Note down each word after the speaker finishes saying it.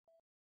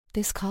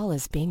This call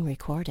is being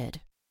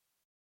recorded.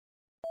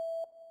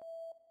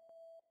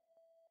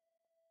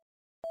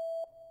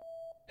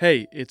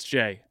 Hey, it's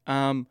Jay.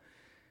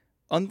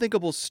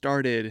 Unthinkable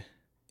started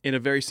in a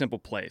very simple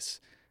place.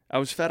 I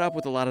was fed up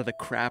with a lot of the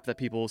crap that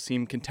people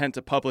seem content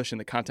to publish in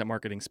the content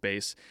marketing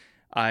space.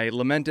 I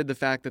lamented the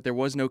fact that there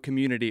was no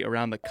community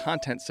around the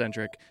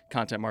content-centric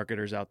content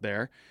marketers out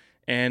there,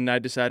 and I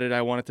decided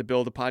I wanted to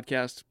build a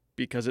podcast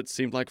because it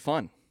seemed like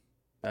fun.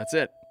 That's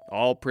it.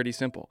 All pretty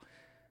simple.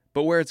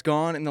 But where it's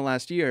gone in the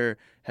last year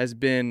has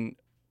been,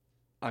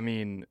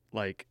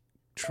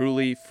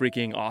 truly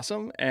freaking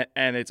awesome.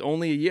 And it's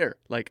only a year.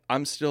 Like,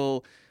 I'm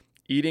still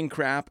eating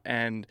crap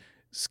and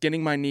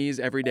skinning my knees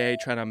every day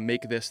trying to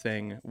make this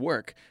thing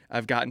work.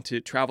 I've gotten to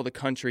travel the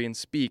country and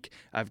speak.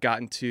 I've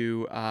gotten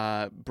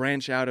to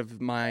branch out of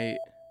my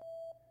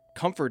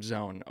comfort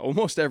zone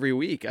almost every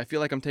week. I feel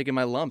like I'm taking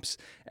my lumps.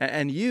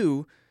 And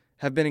you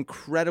have been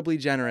incredibly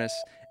generous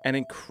and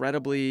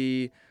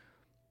incredibly,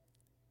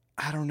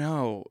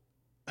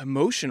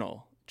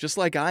 emotional, just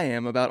like I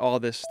am about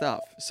all this stuff.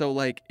 So,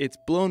 it's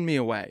blown me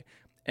away.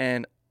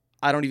 And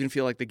I don't even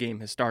feel like the game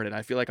has started.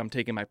 I feel like I'm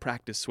taking my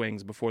practice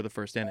swings before the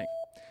first inning.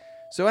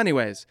 So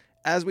anyways,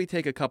 as we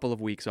take a couple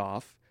of weeks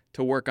off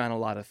to work on a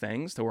lot of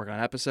things, to work on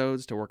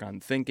episodes, to work on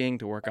thinking,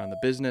 to work on the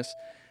business,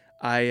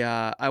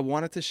 I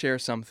wanted to share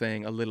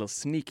something a little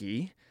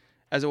sneaky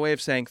as a way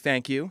of saying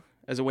thank you,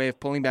 as a way of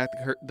pulling back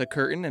the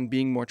curtain and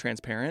being more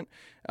transparent,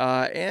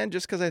 and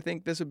just because I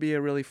think this would be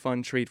a really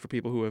fun treat for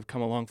people who have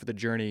come along for the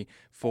journey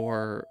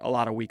for a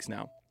lot of weeks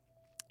now.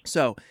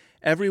 So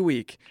every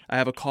week, I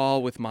have a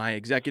call with my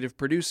executive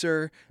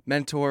producer,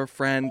 mentor,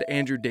 friend,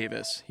 Andrew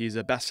Davis. He's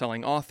a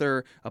best-selling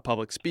author, a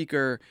public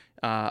speaker,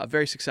 a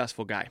very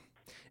successful guy.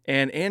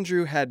 And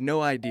Andrew had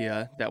no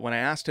idea that when I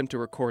asked him to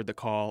record the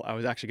call, I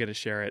was actually going to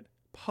share it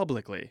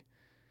publicly.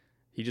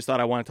 He just thought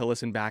I wanted to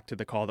listen back to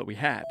the call that we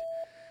had.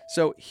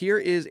 So here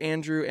is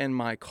Andrew and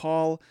my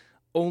call,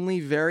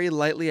 only very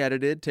lightly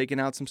edited, taking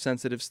out some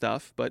sensitive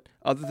stuff. But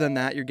other than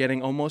that, you're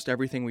getting almost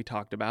everything we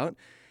talked about.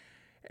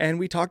 And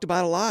we talked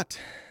about a lot.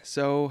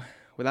 So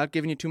without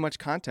giving you too much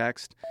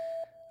context,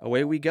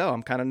 away we go.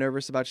 I'm kind of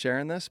nervous about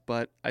sharing this,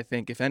 but I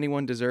think if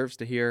anyone deserves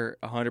to hear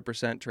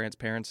 100%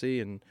 transparency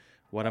and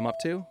what I'm up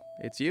to,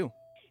 it's you.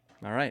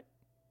 All right,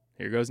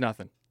 here goes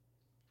nothing.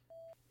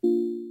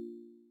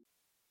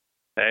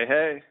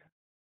 Hey.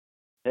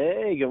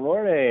 Hey, good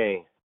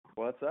morning.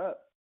 What's up?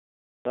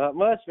 Not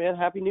much, man.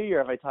 Happy New Year.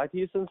 Have I talked to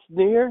you since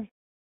New Year?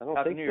 I don't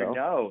Happy think New Year.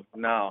 so.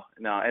 No.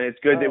 And it's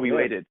good that we good.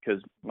 waited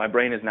because my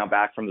brain is now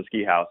back from the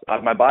ski house.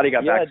 My body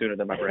got back sooner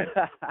than my brain.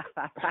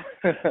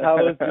 How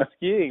was the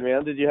skiing,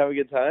 man? Did you have a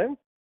good time?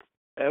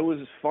 It was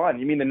fun.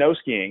 You mean the no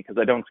skiing because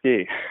I don't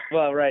ski.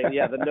 Well, right.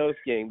 Yeah, the no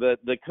skiing,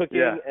 the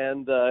cooking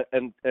and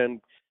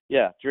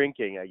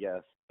drinking, I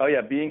guess. Oh,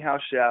 yeah. Being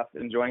house chef,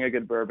 enjoying a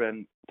good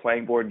bourbon,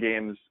 playing board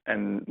games,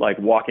 and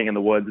walking in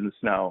the woods in the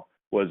snow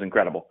was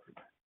incredible.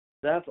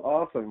 That's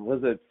awesome.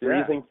 Was it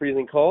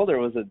freezing cold, or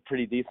was it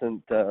pretty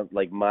decent,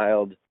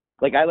 mild?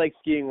 I like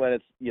skiing when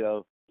it's,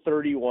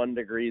 31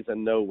 degrees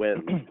and no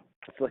wind.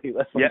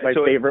 That's my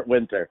favorite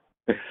winter.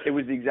 It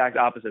was the exact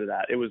opposite of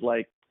that. It was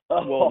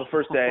the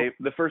first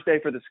day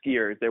for the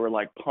skiers, they were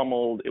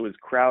pummeled. It was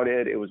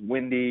crowded. It was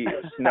windy.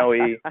 It was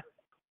snowy.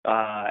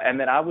 And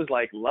then I was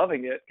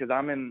loving it because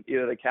I'm in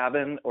either the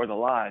cabin or the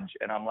lodge,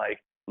 and I'm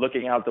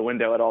looking out the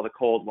window at all the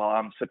cold while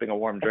I'm sipping a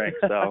warm drink.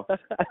 So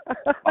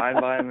fine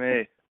by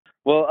me.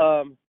 Well,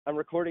 I'm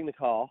recording the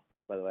call,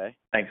 by the way.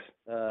 Thanks.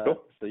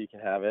 Cool. So you can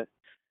have it.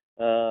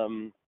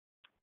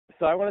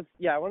 So I wanted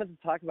to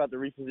talk about the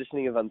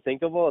repositioning of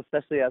Unthinkable,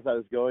 especially as I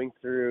was going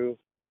through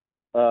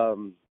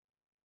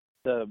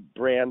the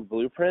brand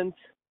blueprint.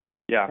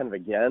 Yeah. Kind of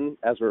again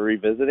as we're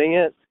revisiting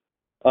it.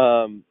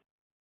 And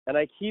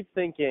I keep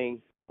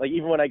thinking,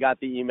 even when I got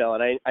the email,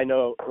 and I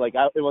know,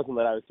 it wasn't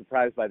that I was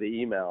surprised by the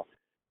email,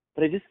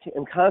 but I just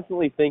am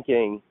constantly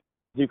thinking,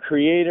 do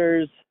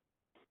creators,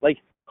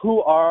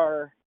 who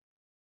are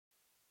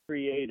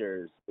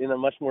creators in a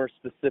much more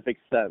specific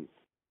sense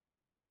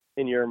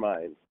in your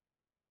mind?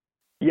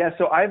 Yeah,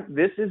 so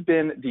this has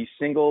been the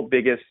single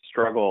biggest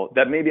struggle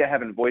that maybe I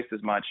haven't voiced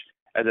as much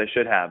as I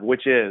should have,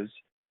 which is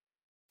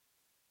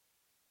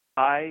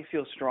I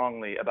feel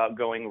strongly about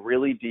going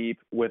really deep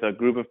with a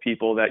group of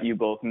people that you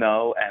both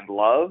know and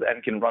love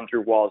and can run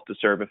through walls to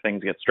serve if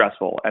things get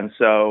stressful. And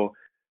so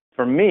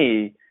for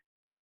me,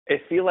 I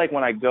feel like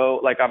when I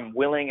go, I'm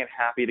willing and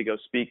happy to go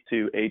speak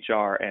to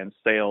HR and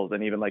sales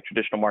and even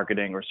traditional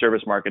marketing or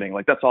service marketing,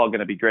 that's all going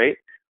to be great.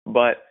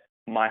 But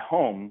my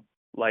home,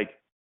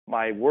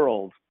 my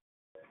world,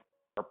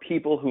 are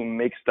people who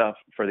make stuff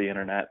for the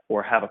internet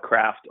or have a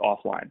craft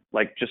offline,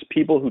 just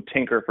people who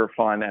tinker for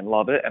fun and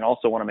love it and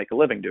also want to make a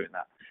living doing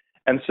that.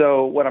 And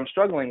so what I'm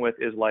struggling with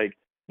is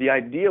the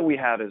idea we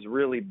have is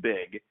really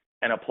big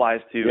and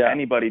applies to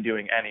anybody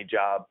doing any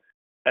job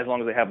as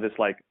long as they have this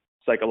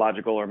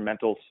psychological or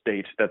mental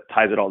state that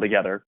ties it all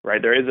together,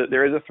 right? There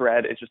is a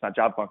thread. It's just not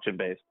job function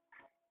based.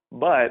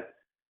 But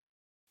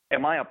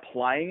am I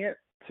applying it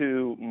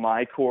to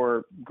my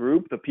core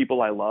group, the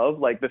people I love,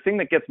 like the thing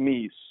that gets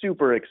me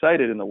super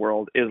excited in the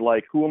world is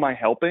like, who am I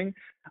helping?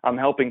 I'm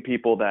helping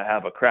people that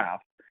have a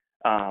craft,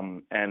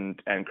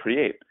 and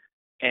create.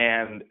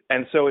 And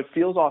so it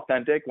feels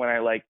authentic when I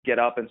like get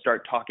up and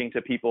start talking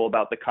to people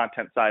about the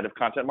content side of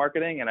content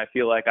marketing. And I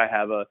feel like I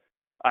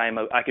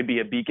could be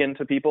a beacon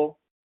to people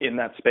in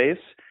that space.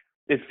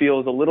 It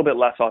feels a little bit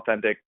less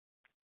authentic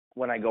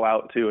when I go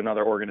out to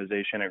another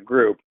organization or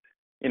group.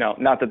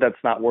 Not that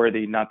that's not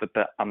worthy, not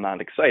that I'm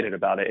not excited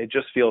about it. It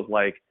just feels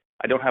like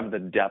I don't have the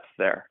depth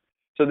there.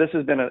 So this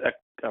has been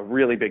a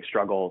really big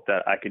struggle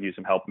that I could use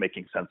some help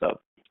making sense of.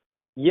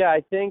 Yeah,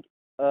 I think.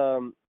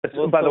 By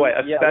the way,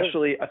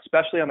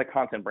 especially on the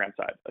content brand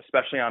side,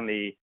 especially on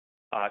the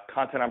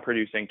content I'm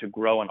producing to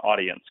grow an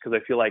audience, because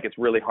I feel like it's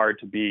really hard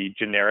to be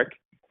generic.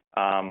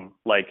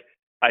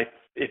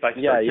 If I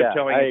start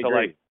tiptoeing into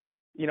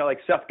like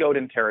Seth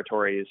Godin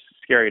territory is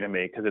scary to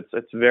me, because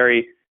it's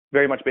very,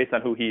 very much based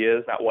on who he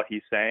is, not what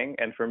he's saying.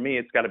 And for me,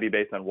 it's got to be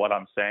based on what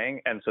I'm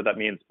saying. And so that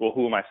means, well,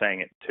 who am I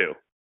saying it to?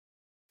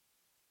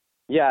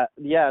 Yeah,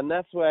 and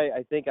that's why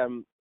I think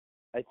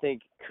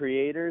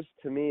creators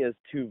to me is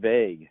too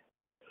vague.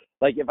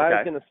 Like if I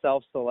was going to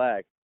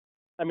self-select,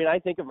 I mean, I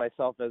think of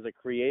myself as a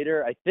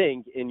creator. I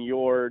think in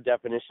your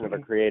definition of a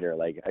creator,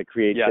 like I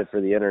create shit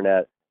for the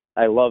internet.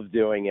 I love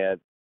doing it.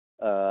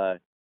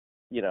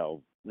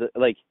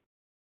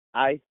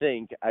 I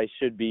think I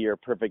should be your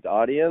perfect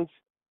audience.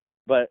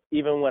 But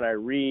even when I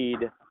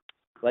read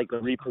like the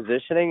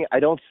repositioning,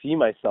 I don't see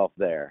myself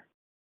there.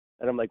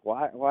 And I'm like,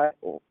 why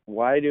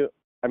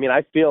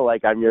I feel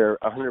like I'm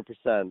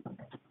 100%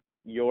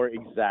 your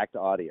exact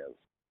audience.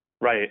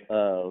 Right.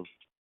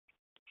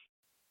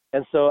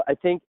 And so I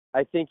think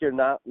you're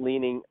not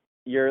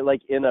you're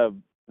like in a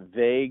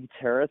vague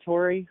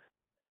territory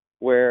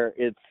where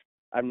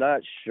I'm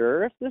not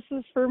sure if this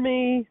is for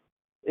me,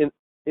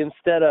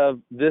 instead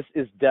of this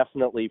is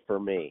definitely for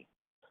me.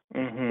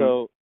 Mm-hmm.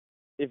 So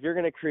if you're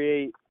going to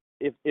create,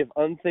 if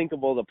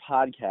Unthinkable, the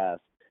podcast,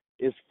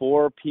 is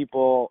for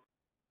people,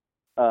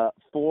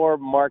 for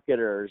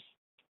marketers,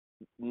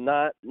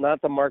 not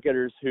the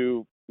marketers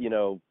who,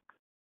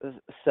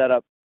 set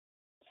up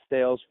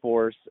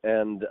Salesforce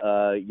and,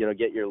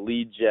 get your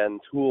lead gen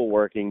tool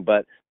working,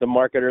 but the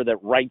marketer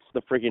that writes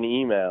the friggin'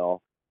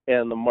 email,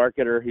 and the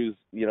marketer who's,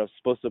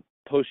 supposed to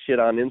post shit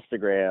on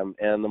Instagram,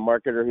 and the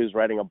marketer who's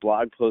writing a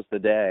blog post a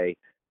day,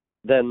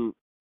 then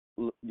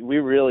we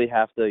really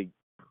have to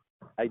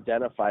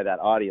identify that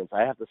audience.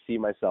 I have to see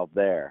myself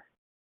there.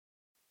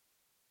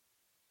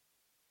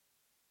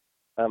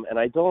 And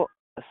I don't,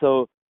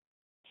 so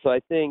I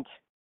think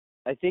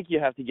you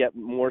have to get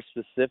more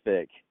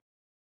specific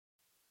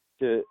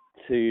to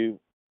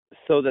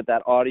so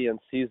that audience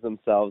sees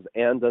themselves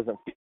and doesn't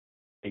feel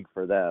big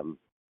for them.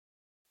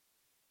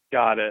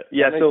 Got it.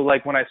 Yeah. So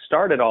like when I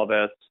started all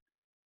this,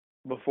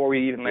 before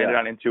we even landed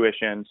on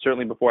intuition,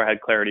 certainly before I had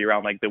clarity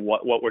around like the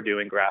what we're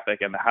doing graphic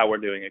and the how we're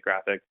doing it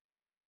graphic.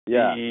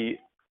 Yeah.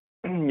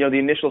 The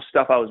initial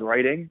stuff I was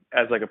writing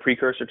as like a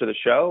precursor to the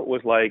show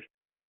was like,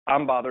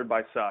 I'm bothered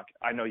by suck.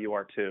 I know you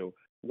are too.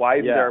 Why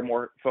is there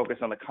more focus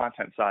on the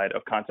content side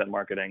of content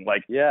marketing?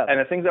 And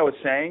the things I was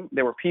saying,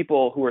 there were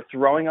people who were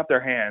throwing up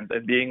their hands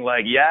and being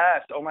like,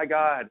 yes, oh my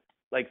God,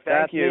 like,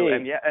 thank you.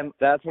 Me. And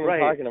that's what I'm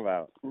talking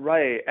about.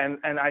 Right. And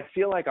I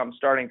feel like I'm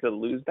starting to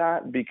lose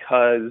that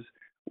because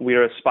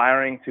we're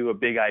aspiring to a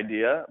big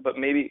idea, but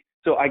maybe,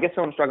 so I guess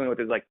what I'm struggling with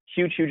is like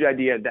huge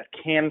idea that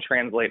can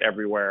translate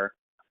everywhere.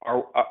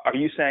 Are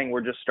you saying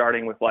we're just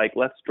starting with like,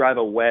 let's drive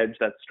a wedge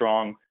that's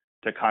strong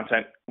to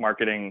content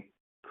marketing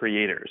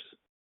creators?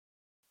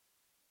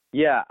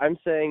 Yeah, I'm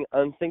saying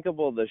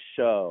Unthinkable, the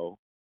show,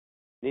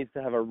 needs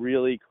to have a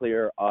really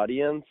clear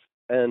audience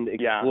and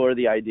explore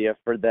the idea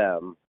for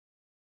them.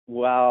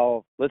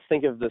 Well, let's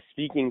think of the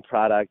speaking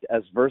product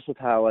as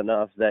versatile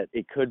enough that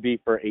it could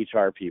be for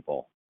HR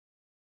people.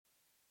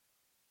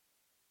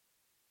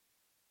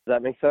 Does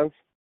that make sense?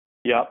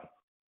 Yep.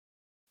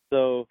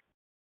 So,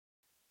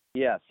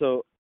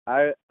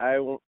 I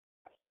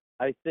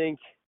think,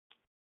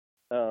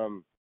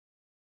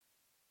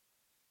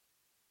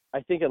 I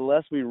think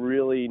unless we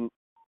really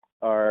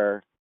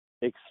are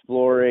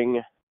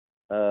exploring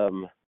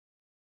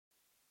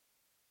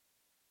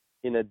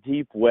in a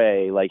deep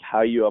way, like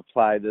how you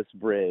apply this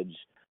bridge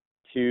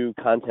to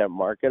content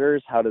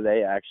marketers, how do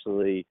they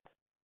actually,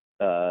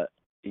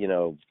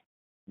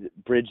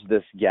 bridge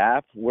this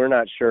gap? We're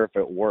not sure if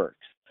it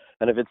works.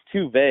 And if it's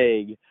too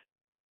vague,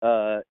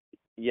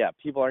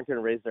 people aren't going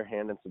to raise their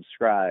hand and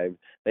subscribe.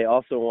 They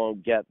also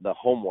won't get the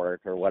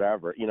homework or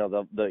whatever.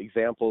 The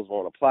examples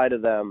won't apply to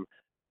them.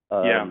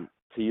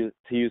 To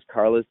use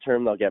Carla's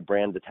term, they'll get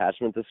brand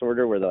detachment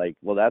disorder, where they're like,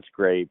 well, that's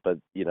great, but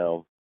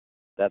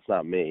that's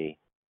not me.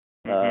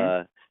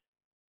 Mm-hmm.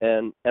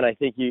 And I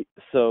think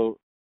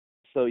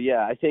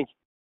I think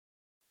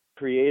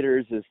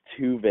creators is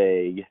too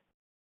vague,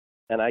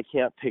 and I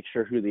can't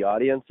picture who the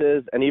audience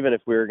is. And even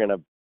if we were going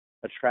to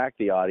attract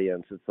the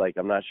audience, it's like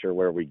I'm not sure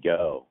where we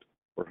go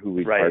or who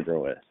we partner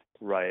with.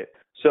 Right.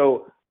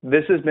 So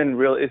this has been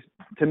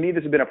to me,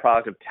 this has been a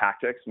product of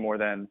tactics more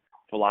than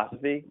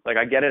philosophy. Like,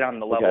 I get it on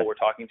the level Okay. we're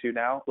talking to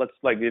now. Let's,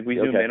 like, if we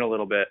zoom Okay. in a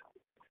little bit,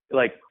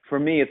 like, for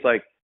me, it's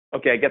like,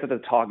 okay, I get that the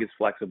talk is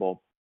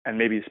flexible, and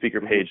maybe the speaker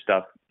page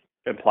stuff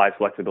implies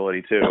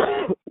flexibility too.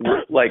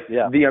 Like,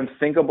 Yeah. the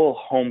unthinkable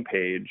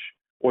homepage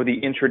or the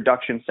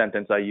introduction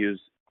sentence I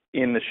use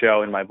in the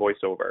show in my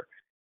voiceover,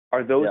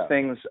 are those Yeah.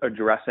 things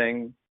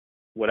addressing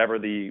whatever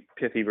the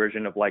pithy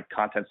version of, like,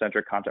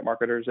 content-centric content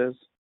marketers is?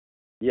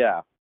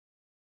 Yeah,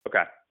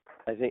 Okay.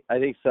 I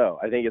think so.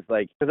 I think it's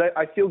like, Because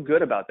I feel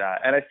good about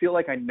that. And I feel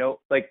like I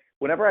know, like,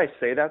 whenever I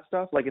say that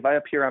stuff, like, if I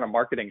appear on a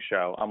marketing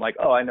show, I'm like,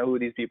 oh, I know who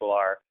these people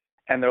are.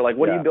 And they're like,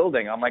 what are Yeah. you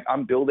building? I'm like,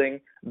 I'm building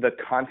the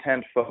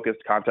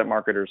content-focused content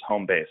marketer's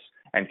home base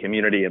and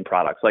community and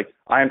products. Like,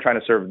 I am trying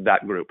to serve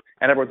that group.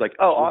 And everyone's like,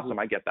 oh, awesome,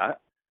 I get that.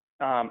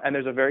 And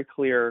there's a very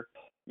clear,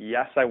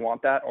 yes, I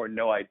want that, or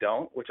no, I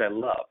don't, which I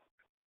love.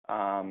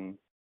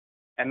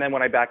 And then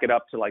when I back it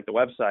up to, like, the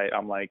website,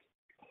 I'm like,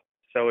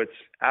 so it's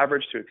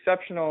average to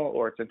exceptional,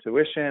 or it's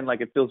intuition. Like,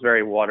 it feels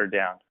very watered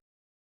down.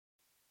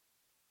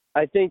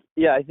 I think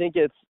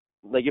it's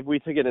like, if we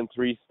took it in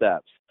 3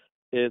 steps,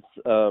 it's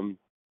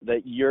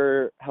that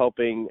you're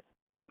helping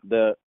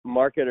the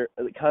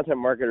content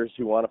marketers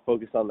who want to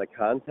focus on the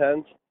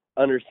content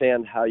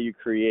understand how you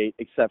create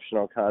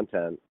exceptional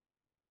content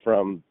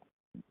from,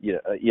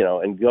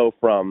 and go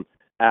from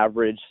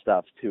average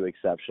stuff to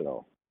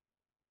exceptional.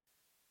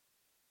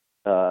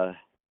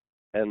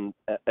 And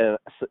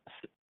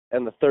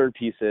the third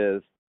piece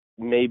is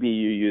maybe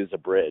you use a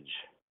bridge.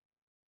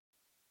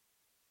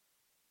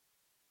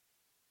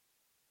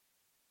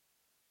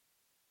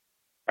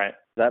 Right.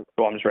 That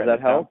So I'm just does writing that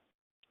this down. help?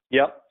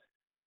 Yep.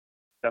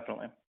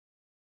 Definitely.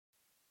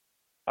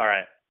 All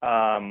right.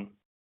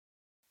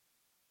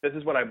 This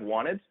is what I've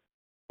wanted,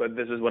 but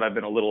this is what I've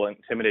been a little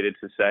intimidated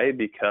to say,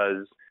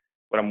 because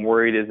what I'm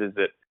worried is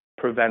it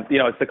prevents,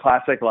 it's the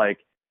classic, like,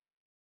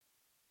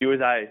 do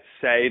as I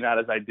say, not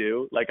as I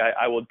do. Like,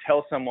 I will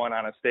tell someone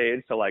on a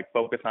stage to, like,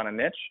 focus on a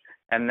niche.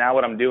 And now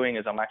what I'm doing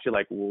is I'm actually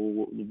like,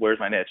 where's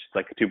my niche? It's,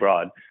 like, too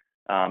broad,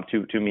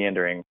 too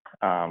meandering.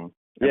 I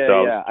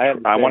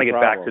want to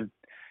get back to,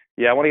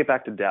 I want to get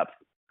back to depth.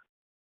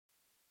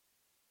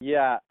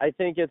 Yeah, I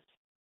think it's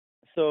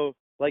so,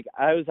 like,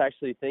 I was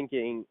actually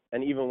thinking,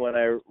 and even when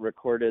I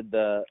recorded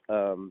the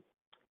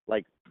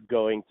like,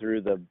 going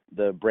through the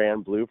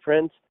brand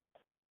blueprint,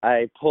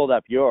 I pulled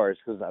up yours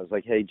because I was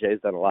like, hey, Jay's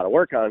done a lot of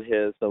work on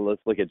his, so let's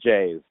look at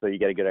Jay's, so you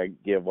get a good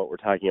idea of what we're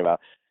talking about.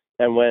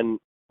 And when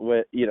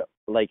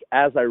like,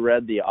 as I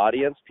read the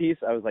audience piece,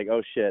 I was like,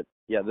 oh shit,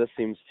 yeah, this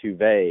seems too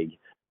vague.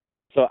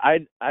 So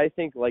I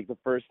think, like, the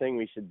first thing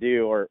we should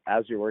do, or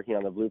as you're working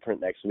on the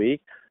blueprint next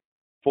week,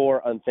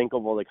 for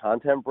Unthinkable, the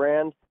content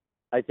brand,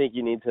 I think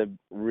you need to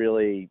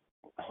really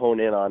hone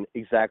in on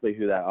exactly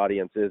who that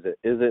audience is.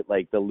 Is it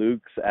like the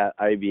Lukes at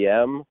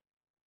IBM?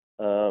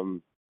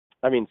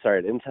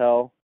 At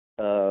Intel,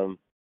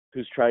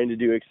 who's trying to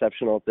do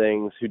exceptional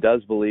things, who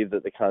does believe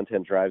that the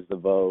content drives the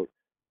vote,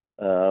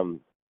 or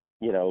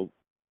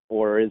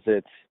is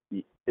it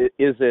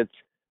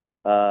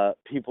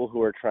people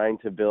who are trying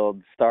to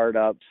build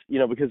startups?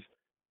 Because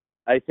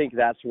I think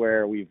that's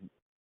where we've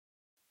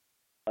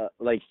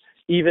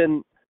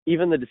even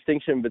the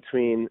distinction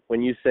between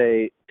when you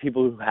say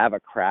people who have a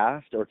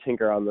craft or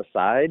tinker on the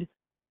side,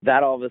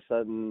 that all of a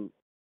sudden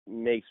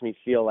makes me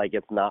feel like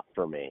it's not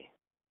for me.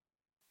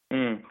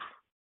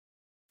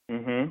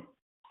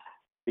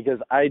 Because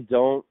I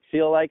don't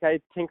feel like I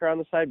tinker on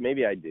the side.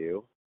 Maybe I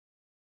do.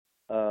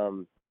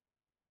 And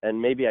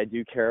maybe I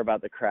do care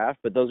about the craft,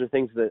 but those are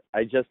things that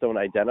I just don't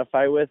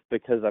identify with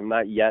because I'm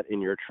not yet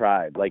in your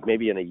tribe. Like,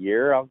 maybe in a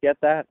year I'll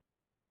get that.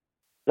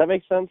 Does that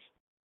make sense?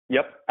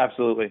 Yep,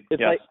 absolutely.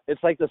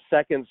 It's like the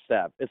second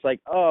step. It's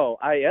like, oh,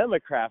 I am a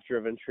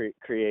craft-driven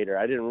creator.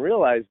 I didn't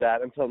realize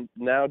that until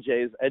now.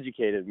 Jay's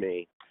educated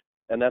me,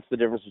 and that's the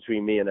difference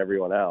between me and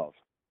everyone else.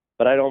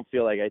 But I don't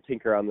feel like I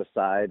tinker on the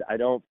side. I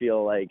don't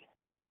feel like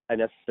I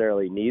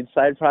necessarily need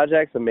side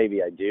projects, and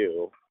maybe I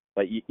do.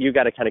 But you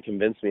got to kind of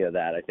convince me of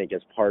that, I think,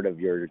 as part of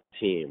your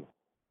team.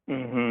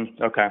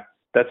 Okay,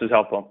 this is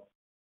helpful.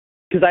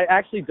 Because I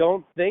actually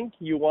don't think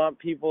you want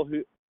people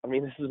who,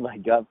 this is my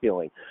gut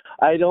feeling.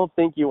 I don't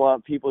think you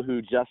want people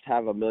who just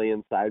have a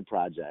million side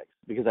projects,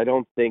 because I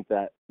don't think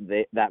that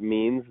that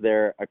means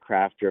they're a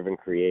craft-driven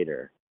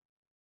creator.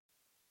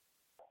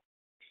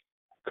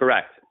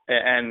 Correct.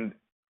 And,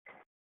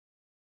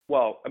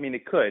 well,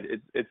 it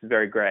could. It's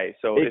very gray.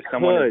 So if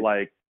someone is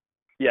like,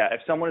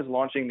 if someone is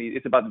launching these,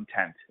 it's about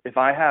intent. If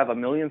I have a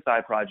million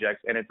side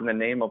projects and it's in the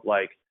name of,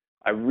 like,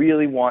 I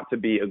really want to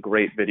be a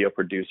great video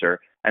producer,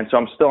 and so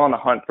I'm still on the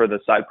hunt for the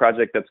side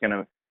project that's going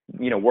to,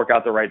 work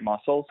out the right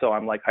muscle. So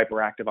I'm, like,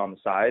 hyperactive on the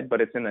side, but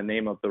it's in the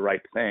name of the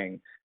right thing.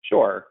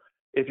 Sure.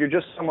 If you're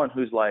just someone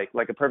who's like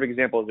a perfect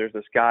example is there's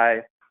this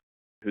guy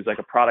who's like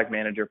a product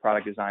manager,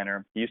 product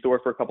designer. He used to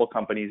work for a couple of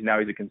companies. Now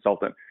he's a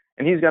consultant,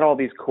 and he's got all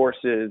these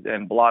courses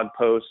and blog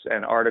posts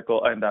and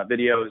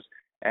videos,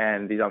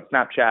 and he's on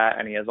Snapchat,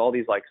 and he has all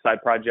these, like,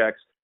 side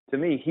projects to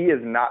me, he is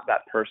not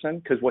that person,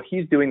 because what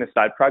he's doing the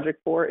side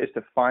project for is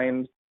to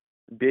find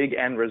big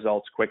end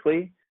results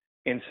quickly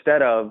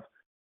instead of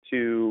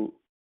to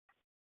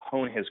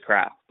hone his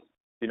craft.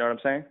 You know what I'm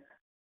saying?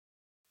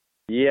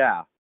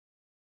 Yeah.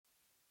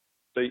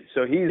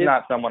 So he's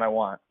not someone I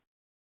want.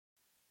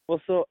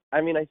 Well, so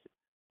I mean,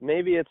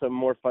 maybe it's a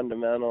more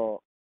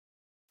fundamental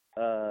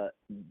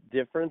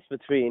difference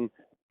between,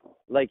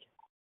 like,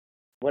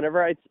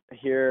 whenever I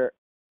hear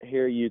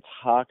you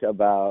talk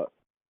about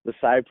the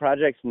side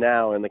projects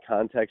now in the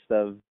context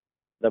of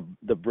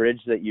the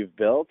bridge that you've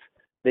built,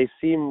 they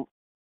seem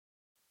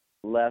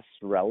less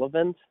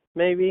relevant,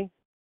 maybe,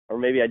 or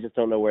maybe I just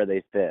don't know where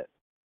they fit.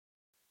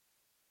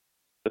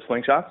 The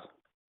slingshots?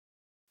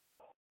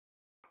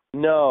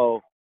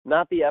 No,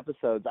 not the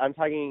episodes. I'm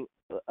talking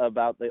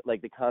about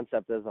the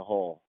concept as a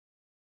whole.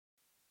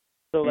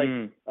 So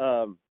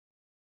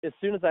as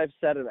soon as I've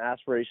set an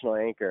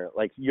aspirational anchor,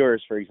 like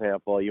yours, for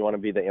example, you want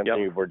to be the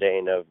Anthony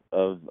Bourdain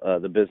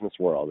of the business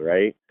world,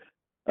 right?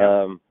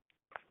 Yep.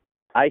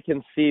 I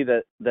can see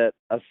that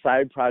a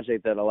side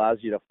project that allows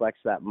you to flex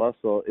that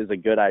muscle is a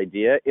good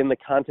idea in the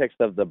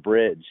context of the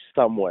bridge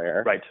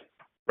somewhere. Right.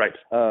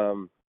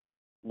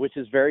 Which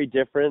is very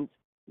different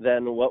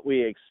than what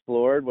we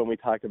explored when we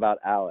talked about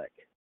Alec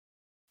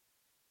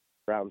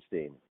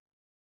Brownstein.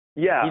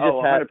 Yeah,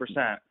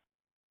 100%.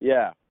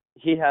 Yeah.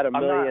 He had a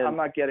million. I'm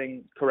not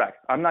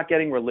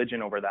getting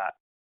religion over that.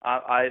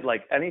 I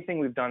like anything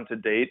we've done to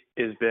date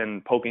has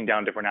been poking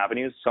down different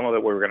avenues. Some of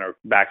it we're going to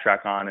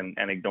backtrack on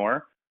and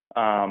ignore.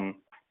 For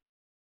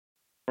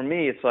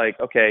me, it's like,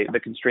 okay, the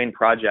constrained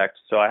project.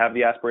 So I have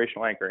the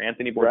aspirational anchor,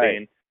 Anthony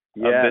Bourdain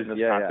of business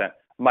content.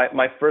 Yeah.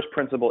 My first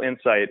principal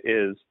insight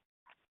is,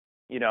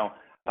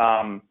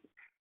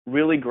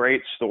 really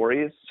great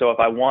stories. So if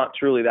I want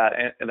truly that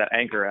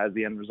anchor as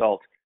the end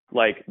result,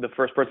 like the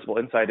first principal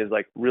insight is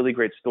like really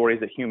great stories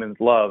that humans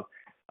love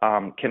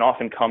can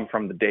often come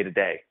from the day to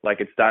day.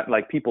 Like it's not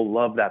like people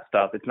love that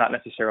stuff. It's not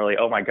necessarily,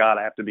 oh my God,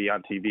 I have to be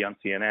on TV, on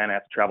CNN, I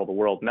have to travel the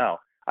world. No,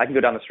 I can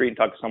go down the street and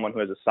talk to someone who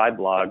has a side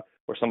blog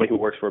or somebody who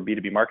works for a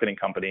B2B marketing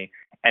company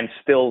and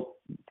still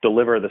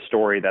deliver the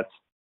story that's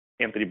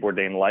Anthony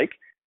Bourdain like.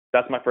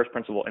 That's my first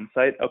principal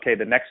insight. Okay,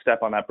 the next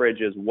step on that bridge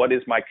is, what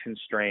is my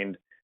constrained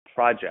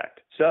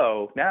project?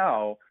 So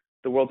now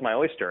the world's my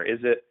oyster. Is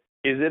it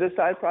a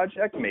side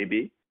project?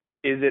 Maybe.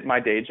 Is it my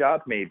day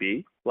job?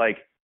 Maybe. Like,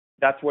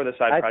 that's where the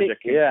side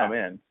project can come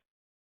in.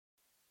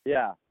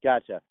 Yeah,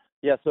 gotcha.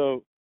 Yeah,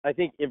 so I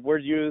think if we're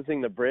using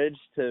the bridge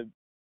to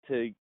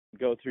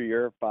go through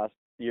your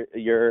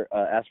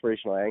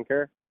aspirational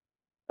anchor,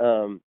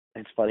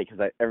 it's funny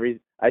because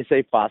I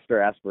say foster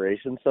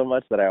aspiration so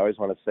much that I always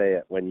want to say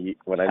it when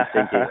I'm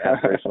thinking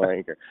aspirational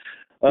anchor.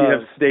 You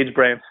have stage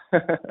brain.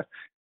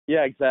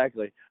 Yeah,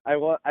 exactly. I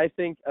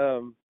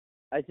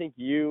think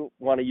you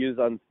want to use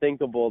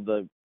Unthinkable,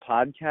 the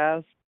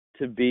podcast,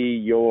 to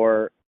be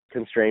your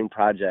constrained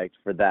project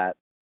for that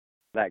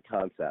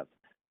concept.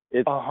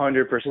 It's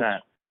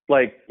 100%.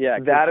 Like,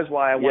 that is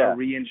why I want to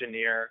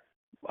re-engineer.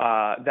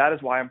 That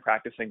is why I'm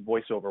practicing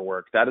voiceover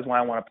work. That is why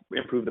I want to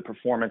improve the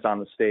performance on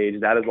the stage.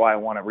 That is why I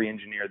want to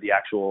re-engineer the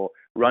actual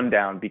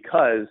rundown,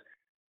 because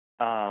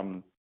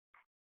I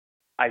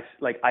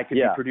could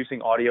be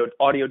producing audio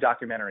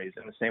documentaries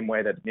in the same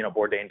way that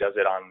Bourdain does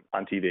it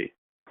on TV.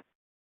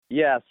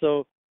 Yeah,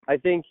 so I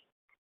think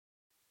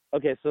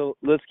so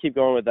let's keep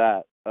going with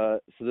that. So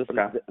this is,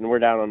 and we're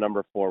down on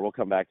number 4. We'll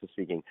come back to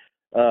speaking.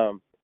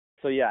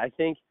 So yeah, I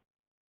think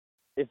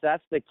if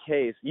that's the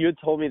case, you had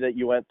told me that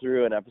you went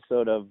through an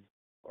episode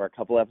or a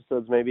couple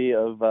episodes maybe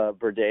of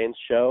Bourdain's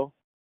show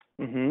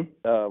when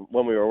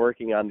we were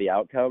working on the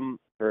outcome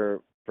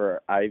for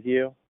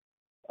iView.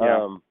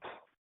 Yeah.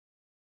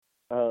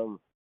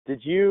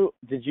 Did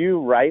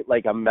you write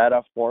like a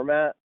meta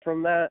format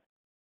from that?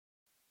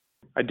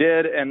 I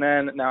did, and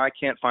then now I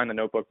can't find the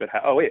notebook that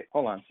oh wait,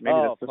 hold on. Maybe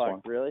that's this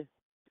one. Really?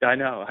 I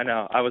know.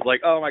 I was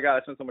like, oh my God,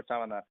 I spent so much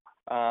time on that.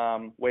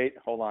 Wait,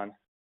 hold on.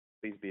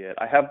 Please be it.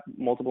 I have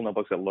multiple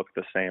notebooks that look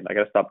the same. I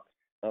gotta stop.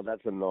 Oh,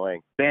 that's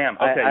annoying. Damn.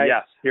 Okay.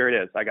 Yes, here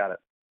it is. I got it.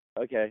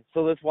 Okay.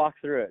 So let's walk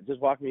through it.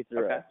 Just walk me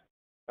through it.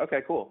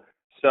 Okay. Cool.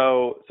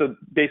 So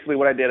basically,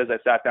 what I did is I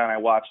sat down. I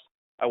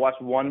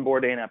watched one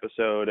Bourdain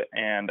episode,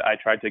 and I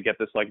tried to get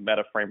this like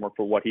meta framework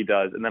for what he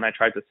does, and then I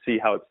tried to see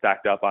how it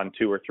stacked up on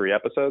 2 or 3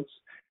 episodes.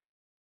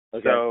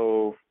 Okay.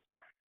 So,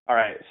 all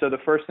right. So the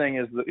first thing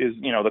is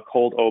the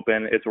cold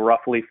open. It's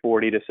roughly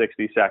 40 to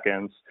 60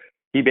 seconds.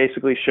 He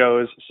basically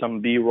shows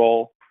some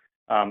B-roll,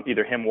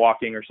 either him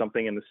walking or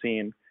something in the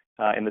scene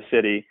in the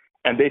city,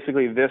 and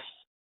basically this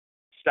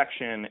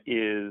section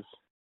is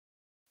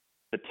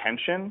the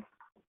tension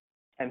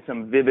and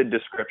some vivid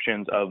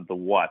descriptions of the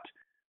what.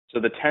 So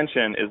the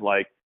tension is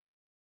like,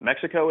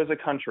 Mexico is a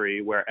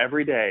country where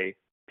every day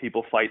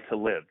people fight to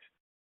live.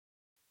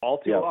 All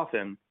too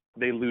often,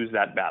 they lose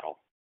that battle.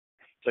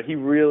 So he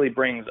really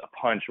brings a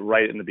punch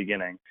right in the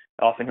beginning.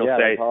 Often he'll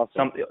say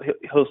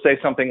he'll say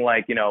something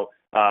like,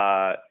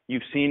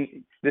 you've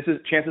seen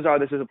chances are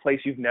this is a place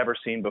you've never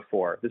seen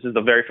before. This is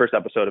the very first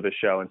episode of his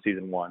show in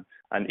season 1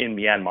 in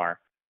Myanmar.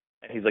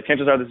 And he's like,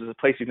 chances are this is a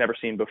place you've never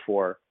seen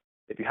before.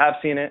 If you have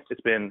seen it,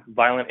 it's been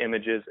violent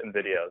images and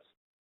videos.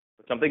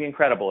 But something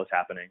incredible is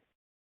happening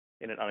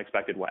in an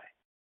unexpected way.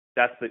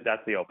 That's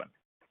the open.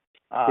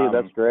 Dude,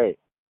 that's great.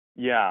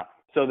 Yeah.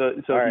 So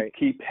right.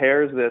 he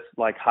pairs this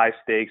like high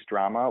stakes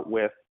drama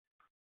with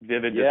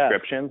vivid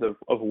descriptions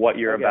of what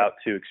you're about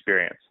to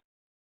experience.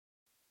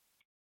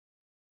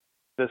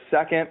 The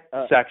second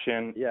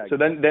section, so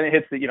then it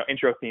hits the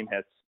intro theme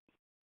hits,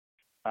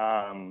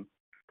 and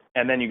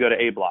then you go to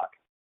A block.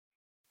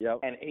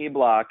 Yep. And A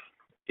block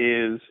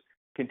is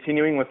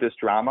continuing with this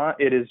drama.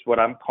 It is what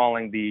I'm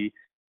calling the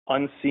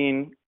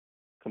unseen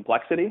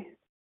complexity.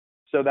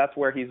 So that's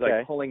where he's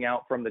like pulling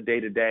out from the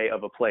day-to-day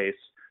of a place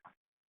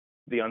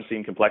the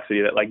unseen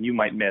complexity that like you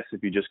might miss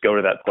if you just go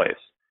to that place,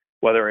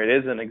 whether it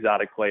is an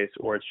exotic place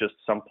or it's just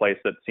some place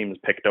that seems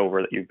picked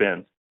over that you've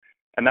been.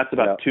 And that's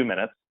about 2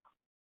 minutes.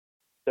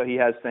 So he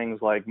has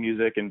things like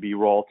music and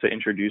B-roll to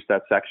introduce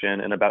that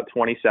section. In about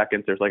 20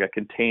 seconds, there's like a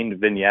contained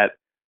vignette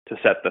to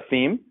set the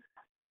theme.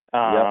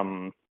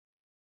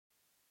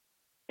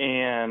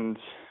 And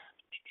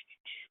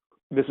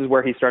this is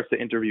where he starts to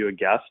interview a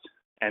guest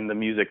and the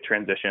music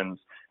transitions.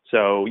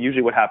 So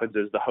usually what happens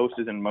is the host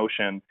is in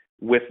motion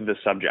with the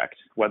subject,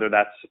 whether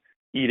that's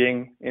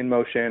eating in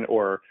motion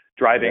or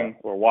driving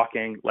or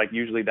walking. Like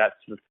usually that's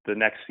the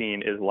next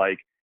scene is like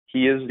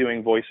he is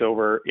doing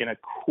voiceover in a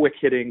quick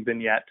hitting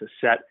vignette to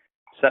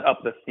set up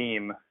the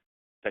theme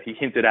that he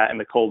hinted at in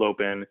the cold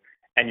open.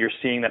 And you're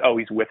seeing that,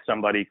 he's with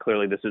somebody.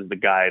 Clearly this is the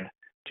guide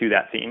to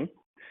that theme.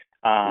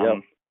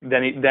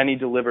 Then he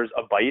delivers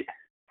a bite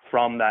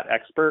from that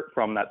expert,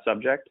 from that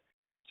subject.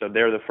 So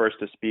they're the first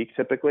to speak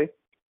typically.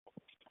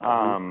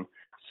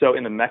 So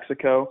in the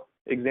Mexico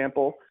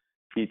example,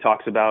 he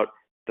talks about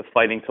the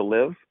fighting to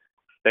live.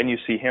 Then you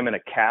see him in a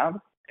cab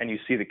and you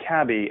see the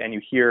cabbie and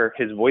you hear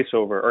his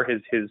voiceover or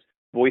his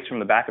voice from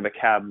the back of the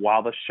cab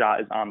while the shot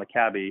is on the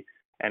cabbie.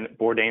 And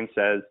Bourdain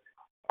says,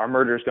 our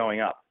murder's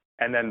going up.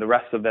 And then the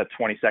rest of that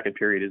 20-second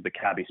period is the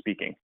cabbie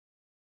speaking.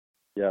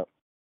 Yeah.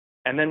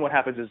 And then what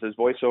happens is his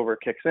voiceover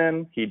kicks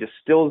in. He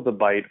distills the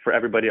bite for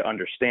everybody to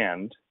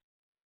understand.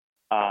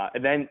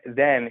 And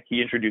then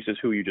he introduces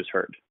who you just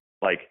heard,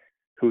 like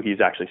who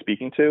he's actually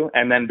speaking to.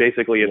 And then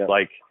basically it's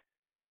like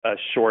a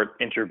short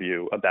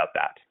interview about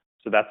that.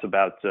 So that's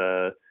about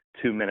a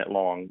 2-minute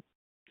long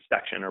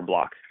section or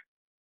block.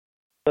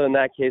 So in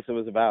that case, it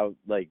was about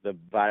like the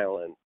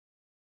violent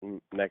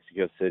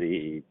Mexico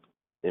City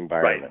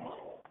environment.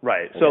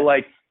 Right. Okay. So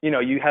like,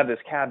 you have this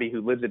cabbie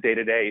who lives it day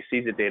to day,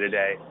 sees it day to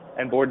day,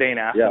 and Bourdain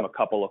asks him a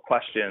couple of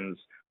questions.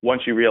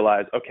 Once you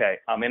realize, okay,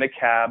 I'm in a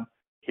cab,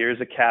 here's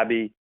a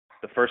cabbie.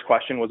 The first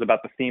question was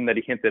about the theme that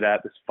he hinted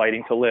at, this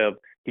fighting to live.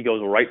 He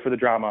goes right for the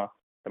drama,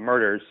 the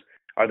murders.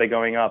 Are they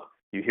going up?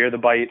 You hear the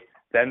bite,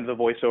 then the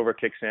voiceover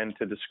kicks in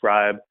to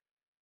describe,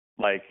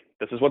 like,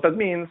 this is what that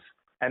means.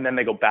 And then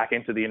they go back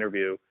into the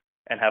interview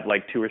and have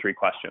like 2 or 3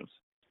 questions.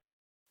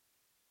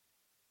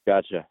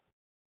 Gotcha.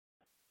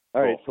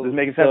 All right. So, does it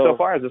make sense so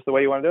far? Is this the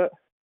way you want to do it?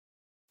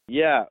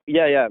 Yeah.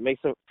 It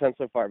makes sense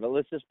so far. But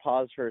let's just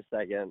pause for a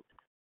second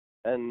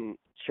and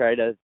try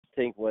to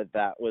think what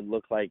that would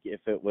look like if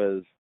it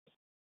was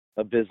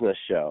a business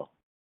show.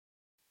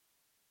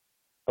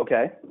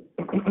 Okay.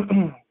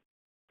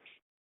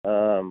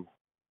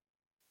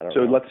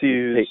 So let's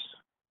use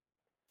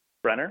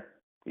Brenner,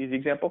 easy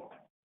example.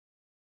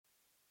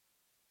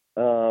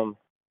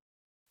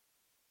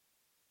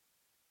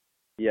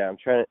 Yeah, I'm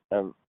trying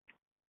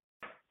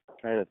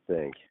to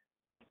think.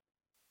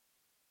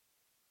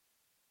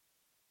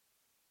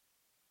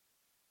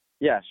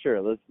 Yeah,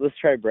 sure. Let's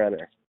try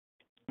Brenner.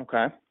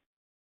 Okay.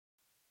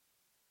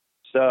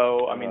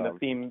 So, I mean, the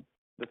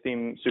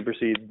theme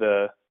supersedes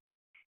the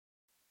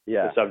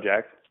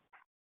subject.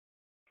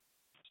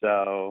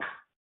 So,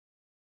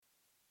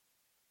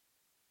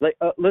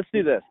 let's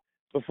do this.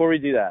 Before we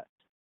do that,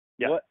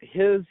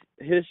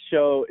 his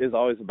show is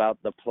always about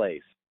the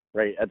place,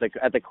 right? At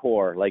the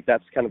core, like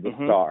that's kind of the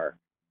star,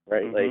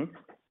 right? Like,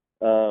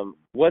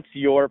 what's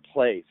your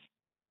place?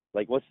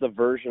 Like, what's the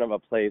version of a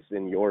place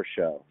in your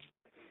show?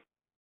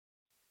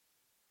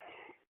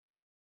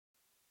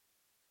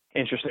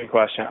 Interesting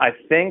question. I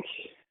think.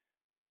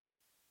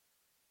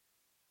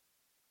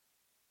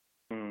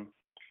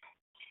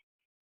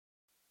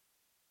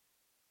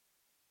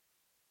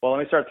 Well, let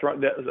me start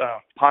throwing.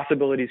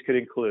 Possibilities could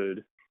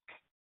include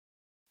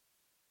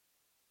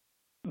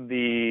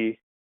the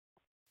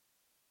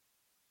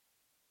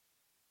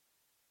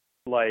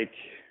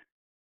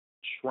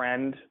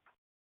trend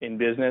in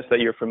business that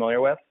you're familiar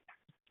with.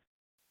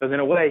 Because in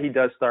a way, he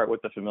does start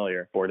with the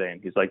familiar,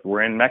 Bourdain. He's like,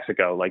 we're in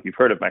Mexico, like you've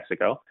heard of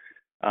Mexico.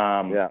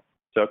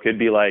 So it could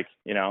be like,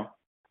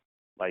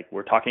 like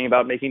we're talking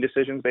about making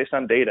decisions based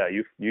on data.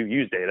 You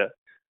use data.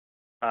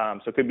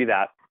 So it could be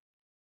that.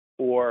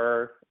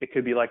 Or it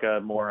could be like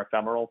a more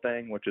ephemeral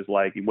thing, which is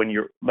like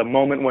the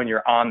moment when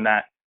you're on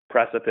that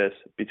precipice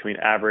between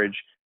average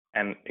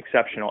and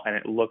exceptional and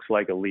it looks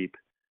like a leap.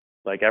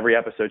 Like every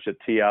episode should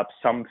tee up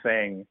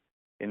something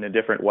in a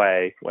different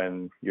way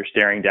when you're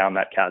staring down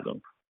that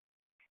chasm.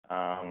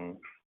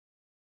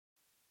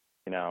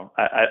 You know,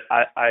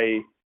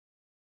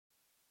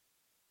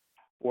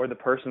 or the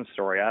person's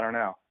story. I don't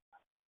know.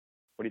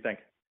 What do you think?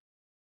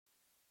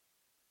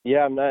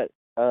 Yeah, I'm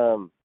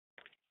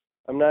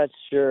not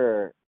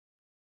sure.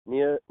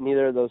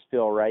 Neither of those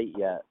feel right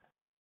yet.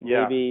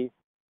 Yeah. Maybe,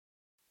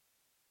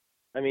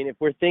 I mean, if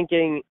we're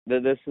thinking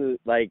that this is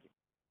like,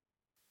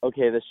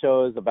 okay, the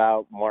show is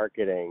about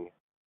marketing,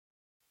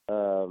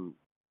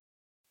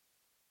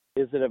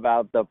 is it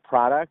about the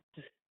product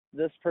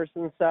this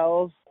person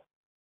sells?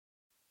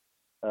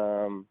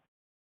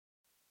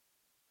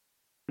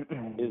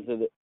 Is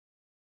it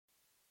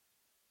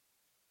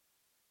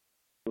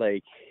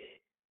like,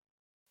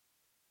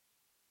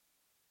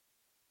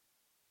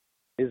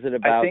 is it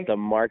about think- the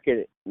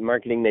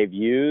marketing they've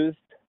used?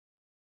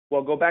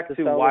 Well, go back To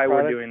to sell the why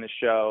we're product? doing the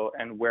show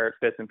and where it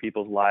fits in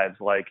people's lives.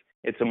 Like,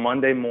 it's a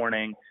Monday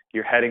morning,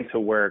 you're heading to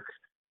work.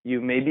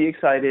 You may be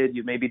excited,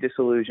 you may be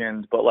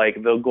disillusioned, but like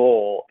the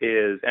goal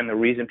is, and the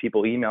reason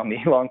people email me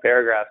long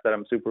paragraphs that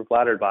I'm super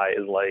flattered by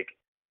is like,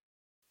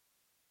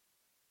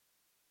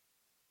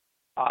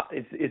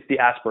 it's the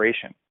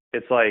aspiration.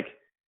 It's like,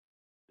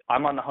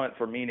 I'm on the hunt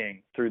for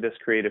meaning through this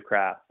creative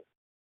craft,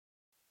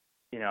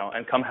 you know,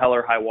 and come hell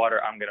or high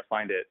water, I'm going to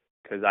find it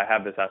because I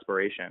have this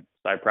aspiration.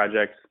 Side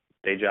projects,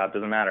 day job,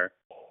 doesn't matter.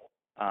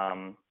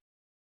 So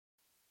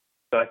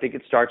I think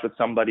it starts with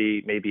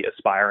somebody maybe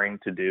aspiring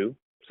to do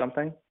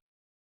something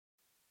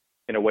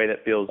in a way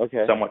that feels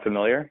somewhat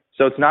familiar.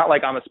 So it's not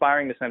like I'm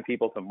aspiring to send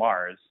people to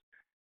Mars.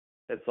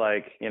 It's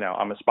like, you know,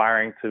 I'm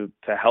aspiring to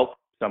help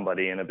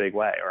somebody in a big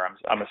way, or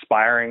I'm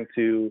aspiring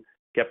to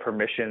get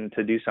permission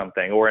to do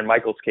something. Or in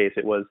Michael's case,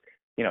 it was,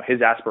 you know,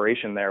 his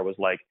aspiration there was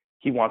like,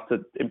 he wants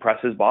to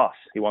impress his boss.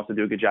 He wants to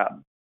do a good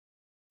job.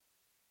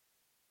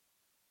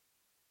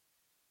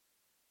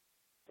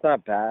 It's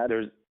not bad.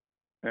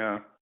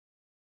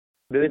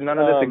 None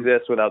of this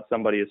exists without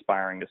somebody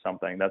aspiring to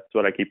something. That's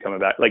what I keep coming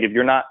back. Like, if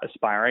you're not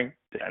aspiring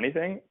to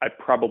anything, I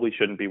probably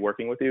shouldn't be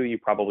working with you. You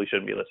probably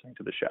shouldn't be listening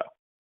to the show.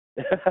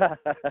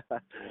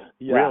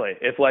 Yeah. Really.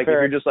 If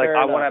you're just like,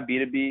 I want a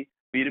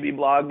B2B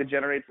blog that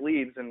generates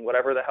leads and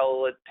whatever the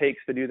hell it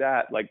takes to do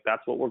that, like,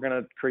 that's what we're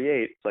going to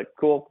create. It's like,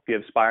 cool.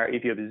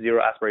 If you have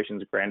zero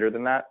aspirations grander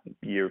than that,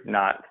 you're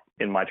not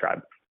in my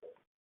tribe.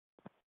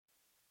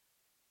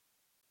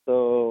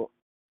 So,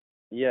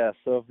 yeah,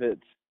 so if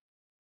it's,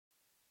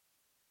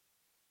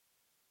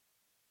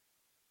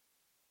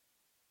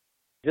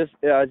 just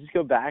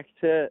go back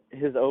to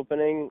his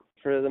opening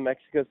for the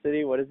Mexico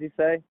City. What does he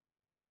say?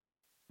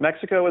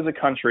 Mexico is a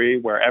country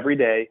where every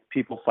day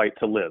people fight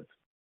to live,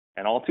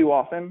 and all too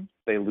often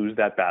they lose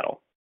that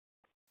battle.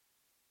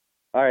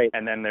 All right.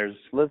 And then there's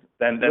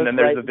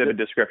there's a vivid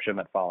description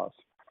that follows.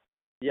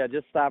 Yeah,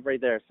 just stop right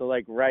there. So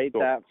write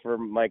Cool. that for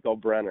Michael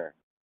Brenner.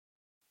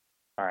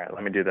 All right,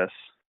 let me do this.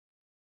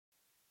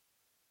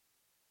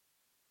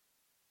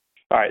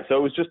 All right, so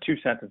it was just 2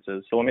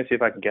 sentences. So let me see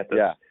if I can get this.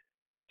 Yeah.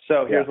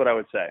 So here's what I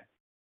would say.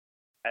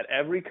 At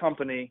every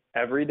company,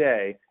 every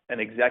day, an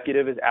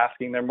executive is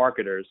asking their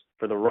marketers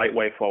for the right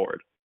way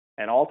forward.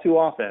 And all too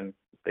often,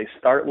 they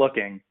start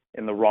looking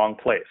in the wrong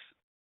place.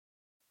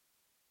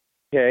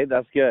 Okay,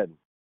 that's good.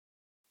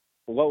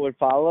 What would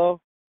follow?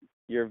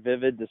 Your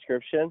vivid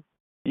description?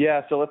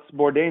 Yeah, so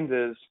Bourdain's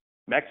is,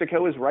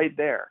 Mexico is right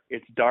there.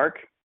 It's dark,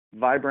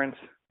 vibrant,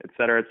 et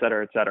cetera, et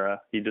cetera, et cetera.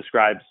 He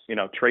describes, you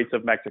know, traits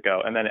of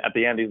Mexico. And then at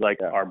the end, he's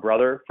like, our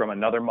brother from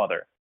another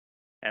mother.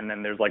 And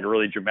then there's like a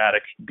really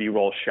dramatic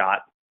B-roll shot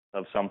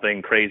of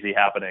something crazy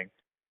happening.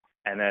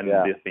 And then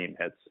the theme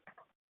hits.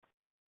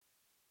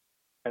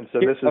 And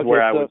so this is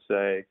where I would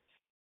say,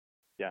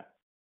 Yeah,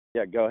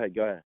 go ahead.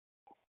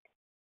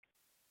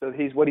 So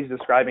what he's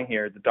describing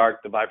here, the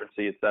dark, the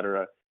vibrancy, et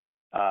cetera,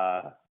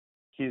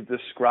 he's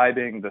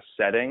describing the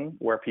setting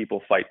where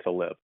people fight to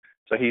live.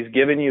 So he's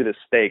giving you the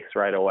stakes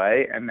right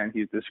away, and then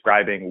he's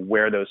describing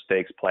where those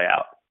stakes play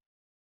out.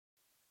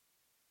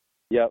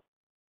 Yep.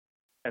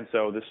 And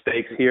so the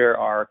stakes here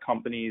are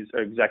companies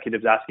or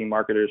executives asking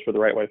marketers for the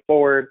right way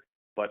forward,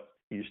 but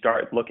you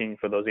start looking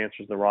for those answers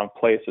in the wrong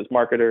place as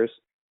marketers.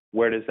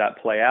 Where does that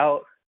play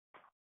out?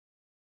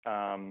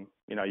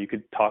 You know, you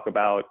could talk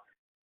about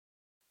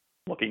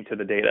looking to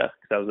the data,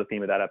 because that was the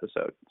theme of that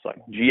episode. It's like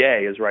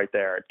GA is right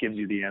there. It gives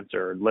you the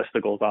answer.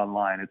 Listicles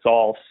online. It's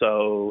all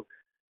so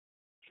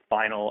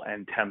final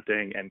and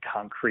tempting and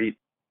concrete,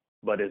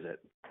 but is it?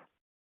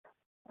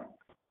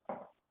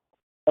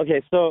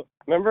 Okay, so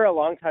remember a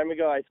long time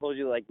ago I told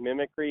you like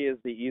mimicry is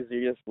the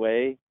easiest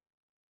way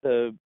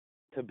to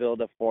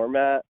build a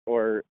format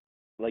or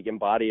like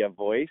embody a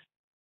voice.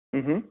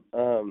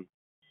 Mm-hmm.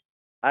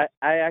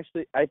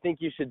 I think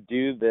you should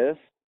do this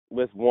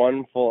with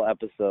one full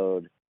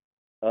episode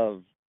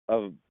of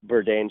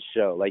Bourdain's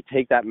show. Like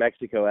take that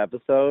Mexico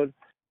episode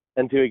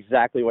and do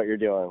exactly what you're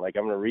doing. Like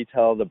I'm going to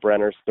retell the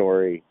Brenner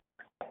story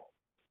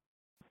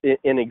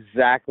in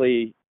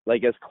exactly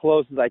like as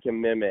close as I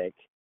can mimic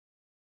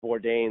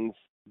Bourdain's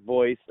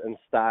voice and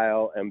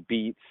style and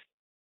beats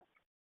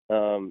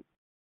to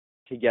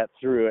get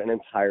through an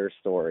entire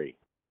story.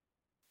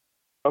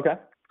 Okay,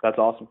 that's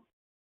awesome.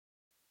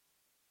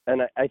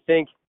 And I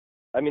think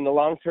I mean, the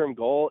long-term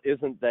goal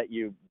isn't that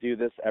you do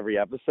this every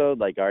episode,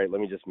 like, all right,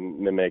 let me just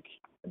mimic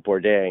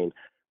Bourdain,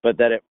 but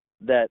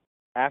that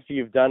after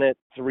you've done it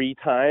 3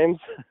 times,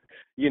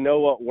 you know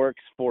what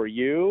works for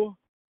you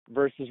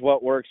versus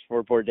what works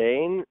for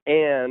Bourdain,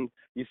 and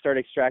you start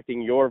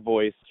extracting your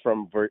voice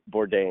from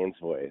Bourdain's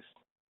voice.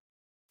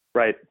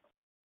 Right.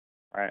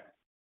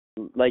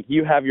 Like,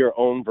 you have your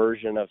own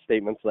version of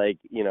statements like,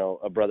 you know,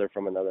 a brother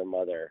from another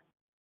mother.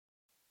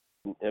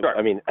 Sure.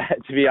 I mean,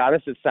 to be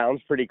honest, it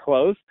sounds pretty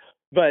close,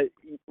 but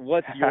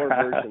what's your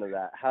version of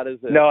that? How does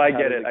it? No, I how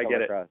get does it. I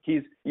get across?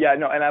 it.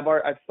 And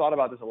I've thought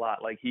about this a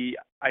lot. Like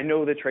I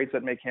know the traits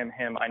that make him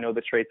him. I know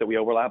the traits that we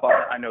overlap on.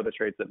 I know the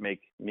traits that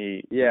make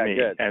me me.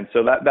 Good. And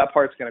so that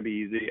part's going to be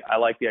easy. I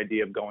like the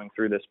idea of going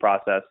through this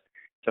process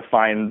to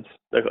find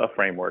a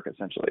framework,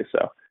 essentially.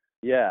 So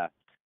Yeah.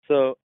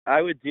 So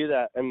I would do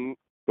that, and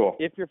cool.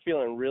 if you're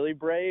feeling really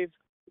brave,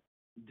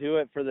 do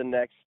it for the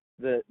next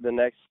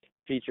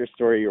feature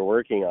story you're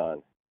working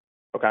on.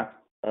 Okay.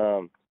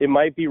 It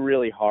might be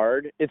really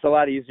hard. It's a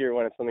lot easier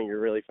when it's something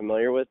you're really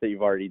familiar with that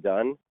you've already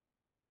done.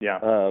 Yeah.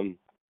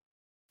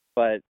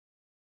 But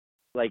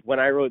like when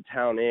I wrote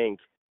Town Inc.,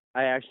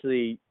 I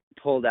actually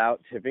pulled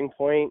out Tipping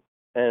Point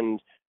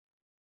and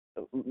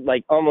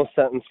like almost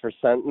sentence for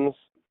sentence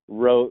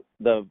wrote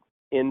the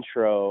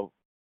intro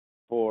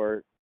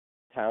for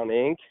Town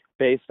Inc.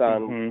 based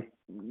on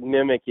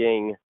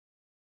mimicking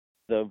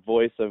the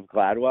voice of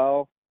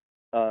Gladwell.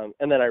 And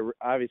then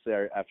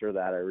after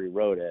that I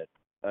rewrote it.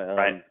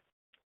 Right.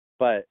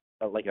 But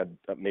like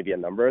maybe a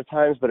number of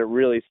times, but it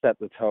really set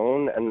the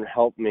tone and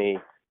helped me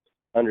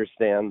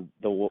understand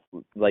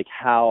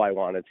how I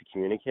wanted to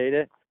communicate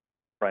it.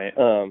 Right.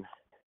 And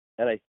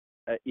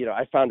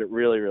I found it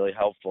really, really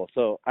helpful.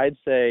 So I'd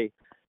say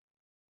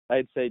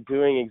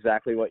doing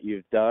exactly what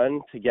you've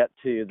done to get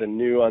to the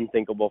new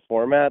unthinkable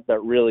format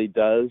that really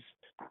does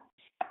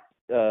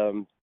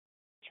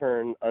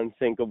turn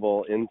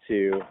unthinkable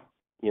into,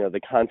 you know,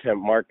 the content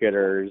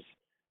marketer's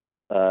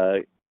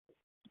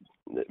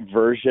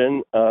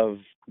version of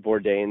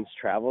Bourdain's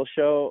travel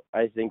show.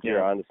 I think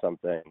you're onto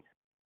something.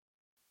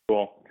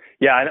 Cool.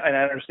 Yeah, and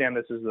I understand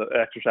this is the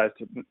exercise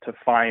to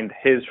find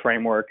his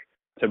framework,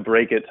 to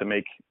break it, to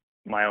make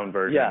my own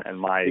version and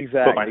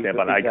put my stamp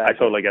on it. I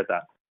totally get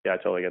that. Yeah, I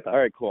totally get that. All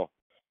right, cool.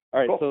 All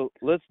right, cool. So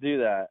let's do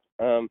that.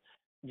 Do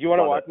you want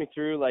to walk me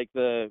through like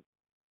the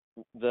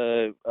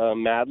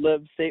Mad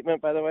Lib statement,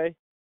 by the way?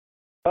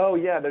 Oh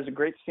yeah, there's a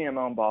great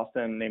CMO in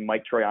Boston named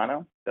Mike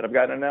Troiano that I've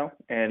gotten to know,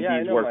 and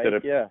he's worked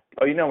Mike, at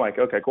Oh, you know Mike?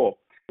 Okay, cool.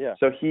 Yeah.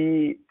 So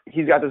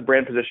he's got this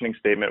brand positioning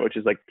statement, which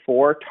is like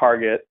for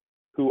target,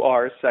 who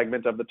are a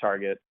segment of the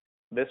target.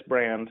 This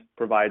brand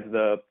provides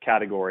the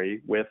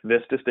category with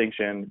this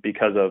distinction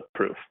because of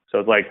proof. So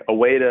it's like a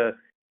way to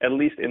at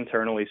least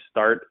internally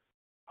start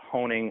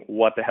honing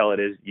what the hell it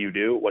is you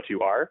do, what you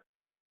are.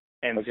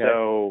 And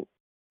so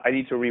I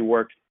need to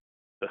rework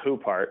the who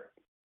part,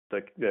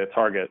 the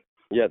target.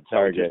 Yeah,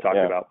 target. We just talked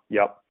about.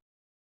 Yep.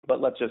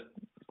 But let's just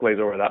glaze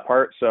over that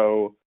part.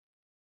 So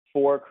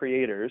for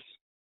creators,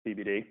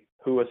 CBD,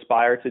 who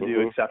aspire to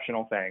do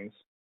exceptional things,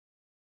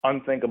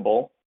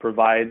 Unthinkable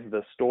provides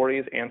the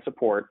stories and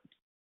support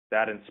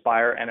that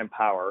inspire and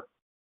empower.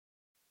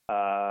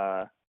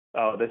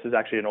 This is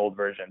actually an old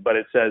version, but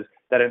it says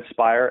that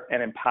inspire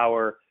and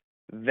empower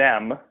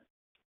them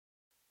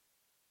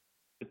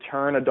to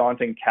turn a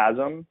daunting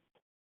chasm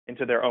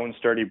into their own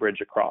sturdy bridge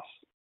across.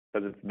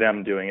 Because it's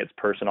them doing it. It's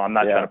personal. I'm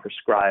not trying to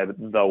prescribe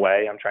the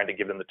way. I'm trying to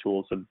give them the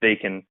tools so they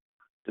can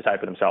decide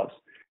for themselves.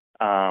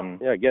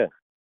 Good.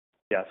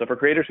 Yeah, so for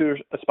creators who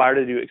aspire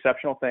to do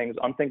exceptional things,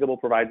 Unthinkable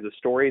provides the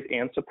stories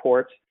and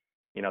support,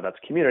 you know, that's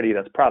community,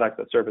 that's products,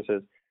 that's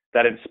services,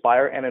 that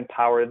inspire and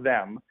empower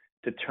them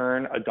to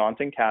turn a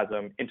daunting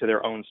chasm into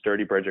their own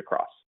sturdy bridge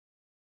across.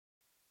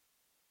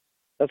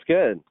 That's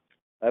good.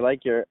 I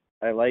like the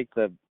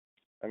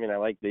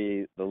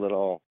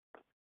little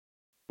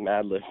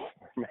Mad Lib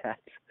format.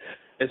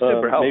 It's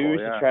super helpful. Maybe we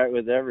should try it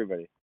with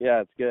everybody.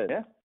 Yeah, it's good.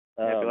 Yeah,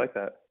 I feel like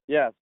that.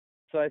 Yeah.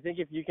 So I think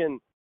if you can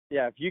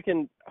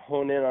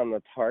hone in on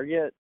the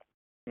target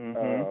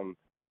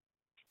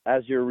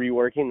as you're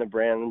reworking the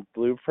brand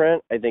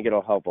blueprint, I think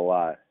it'll help a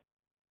lot.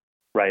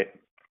 Right.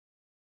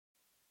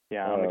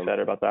 Yeah, I'm excited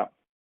about that.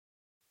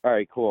 All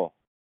right, cool.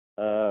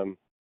 All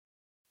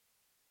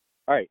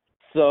right.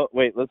 So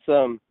wait, let's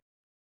so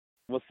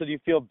do you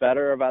feel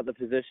better about the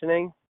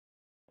positioning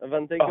of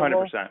Unthinkable?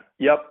 100%.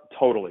 Yep,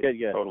 totally. Good.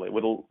 Totally.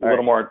 With a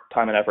little more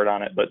time and effort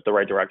on it, but the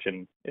right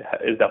direction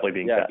is definitely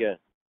being set. Yeah, good.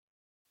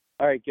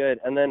 All right, good.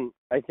 And then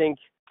I think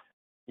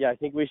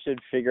we should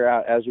figure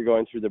out as you're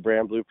going through the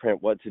brand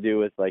blueprint what to do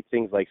with like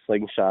things like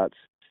slingshots,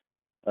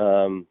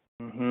 you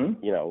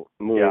know,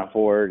 moving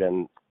forward.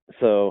 And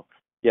so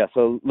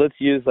let's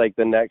use like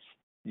the next,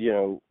 you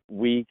know,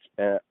 week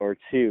or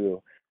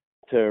two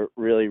to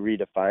really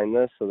redefine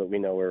this so that we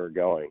know where we're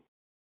going.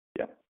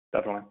 Yeah,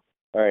 definitely.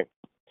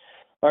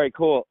 All right,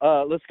 cool.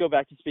 Let's go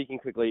back to speaking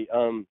quickly.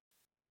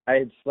 I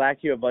had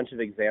slacked you a bunch of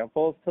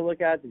examples to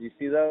look at. Did you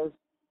see those?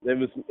 It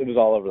was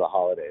all over the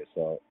holidays,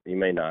 so you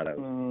may not have.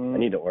 I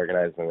need to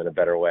organize them in a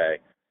better way.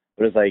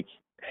 it was like,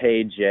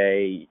 hey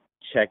Jay,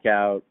 check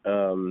out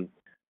the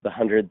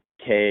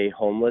 100K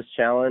homeless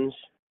challenge.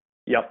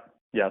 Yep.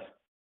 Yes.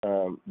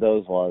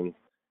 Those ones.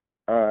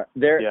 Yeah,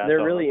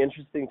 They're really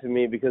interesting to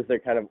me because they're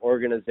kind of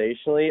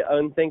organizationally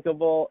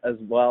unthinkable as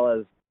well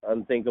as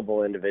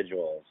unthinkable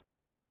individuals.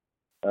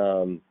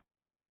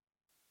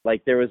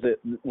 Like there was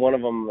one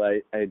of them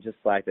I just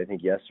slacked, I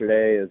think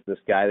yesterday, is this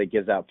guy that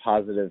gives out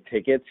positive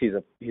tickets.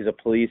 He's a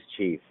police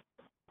chief,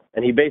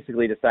 and he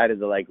basically decided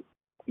to, like,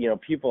 you know,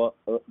 people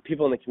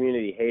in the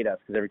community hate us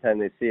because every time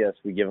they see us,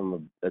 we give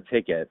them a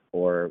ticket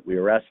or we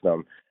arrest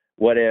them.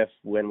 What if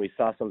when we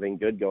saw something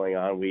good going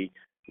on, we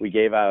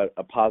gave out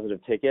a positive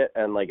ticket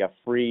and like a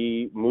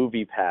free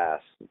movie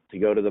pass to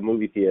go to the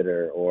movie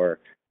theater, or,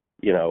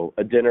 you know,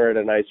 a dinner at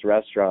a nice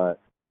restaurant?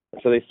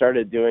 So they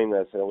started doing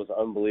this, and it was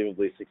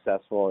unbelievably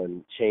successful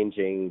in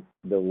changing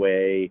the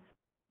way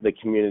the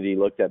community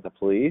looked at the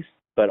police,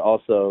 but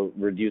also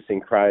reducing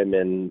crime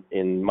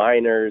in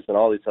minors and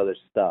all this other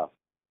stuff.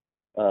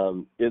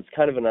 It's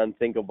kind of an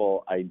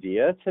unthinkable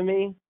idea to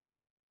me.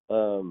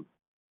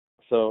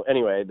 So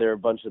anyway, there are a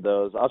bunch of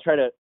those. I'll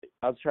try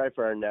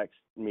for our next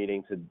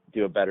meeting to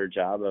do a better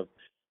job of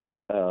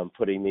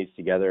putting these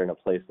together in a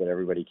place that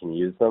everybody can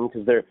use them,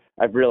 because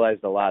I've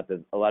realized a lot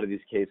that a lot of these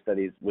case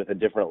studies with a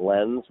different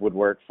lens would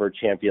work for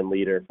Champion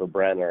Leader for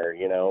Brenner,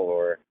 you know,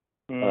 or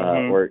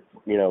or,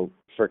 you know,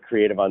 for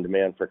Creative on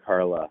Demand for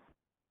Carla.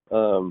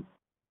 So,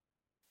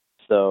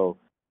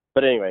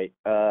 but anyway,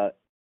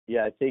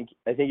 yeah, I think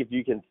if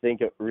you can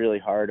think really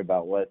hard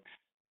about what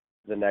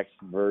the next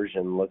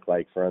version look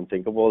like for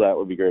Unthinkable, that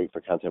would be great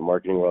for Content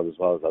Marketing World as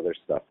well as other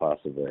stuff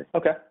possibly.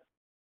 Okay.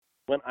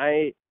 When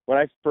I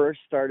first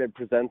started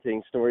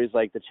presenting stories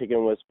like The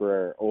Chicken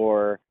Whisperer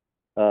or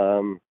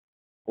even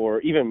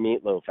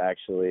Meatloaf,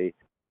 actually,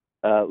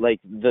 like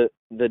the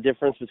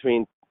difference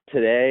between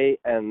today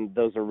and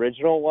those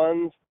original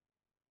ones,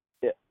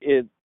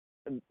 it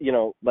you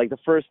know, like the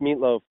first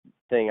Meatloaf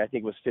thing I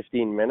think was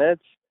 15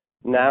 minutes.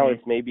 Now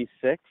it's maybe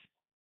 6,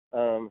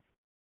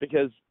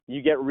 because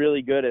you get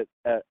really good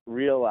at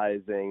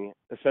realizing,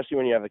 especially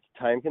when you have a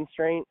time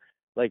constraint,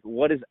 like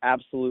what is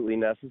absolutely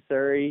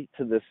necessary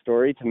to this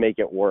story to make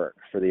it work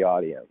for the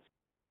audience.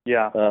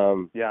 Yeah.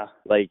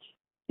 Like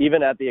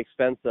even at the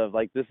expense of,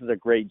 like, this is a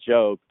great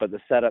joke, but the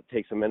setup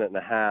takes a minute and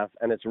a half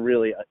and it's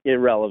really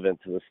irrelevant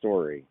to the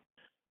story.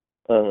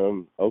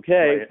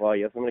 Okay, Right. well, I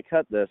guess I'm going to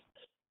cut this.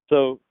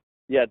 So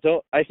yeah,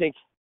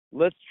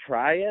 let's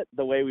try it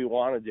the way we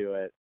want to do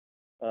it,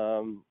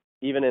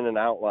 even in an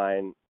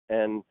outline.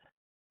 And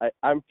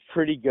I'm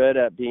pretty good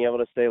at being able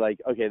to say, like,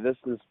 okay, this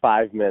is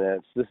 5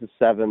 minutes, this is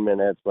 7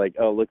 minutes. Like,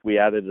 oh, look, we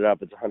added it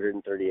up, it's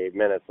 138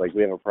 minutes. Like,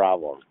 we have a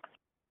problem.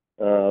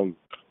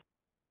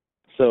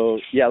 So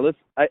yeah, let's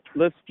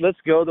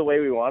go the way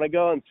we want to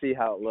go and see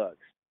how it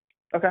looks.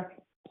 Okay.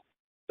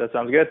 That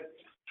sounds good.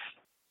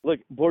 Look,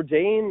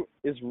 Bourdain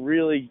is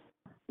really,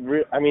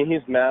 I mean,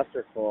 he's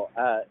masterful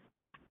at,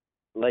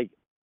 like,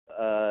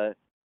 a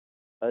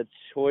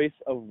choice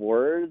of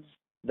words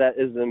that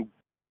is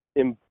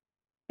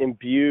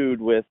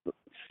imbued with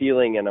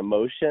feeling and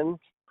emotion,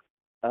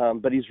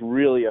 but he's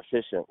really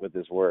efficient with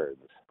his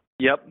words.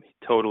 Yep,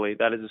 totally.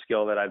 That is a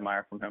skill that I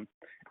admire from him.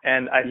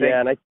 And I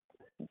think,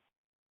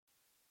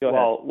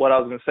 what I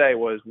was going to say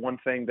was, one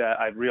thing that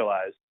I've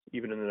realized,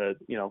 even in the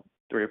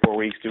 3 or 4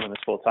 weeks doing this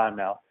full time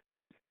now,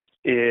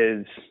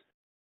 is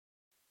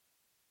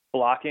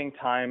blocking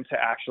time to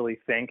actually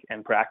think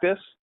and practice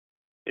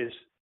is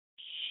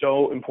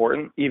so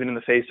important, even in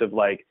the face of,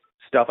 like,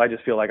 stuff I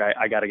just feel like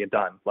I got to get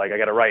done. Like, I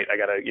got to write, I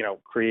got to,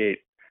 create.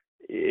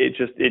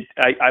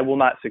 I will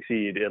not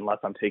succeed unless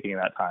I'm taking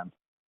that time.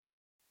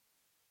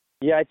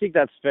 Yeah, I think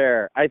that's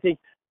fair. I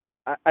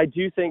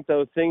do think,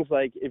 though, things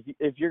like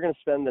if you're going to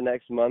spend the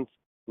next month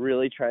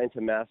really trying to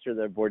master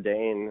the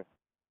Bourdain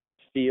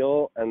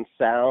feel and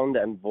sound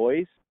and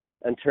voice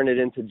and turn it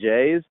into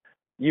Jay's,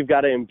 you've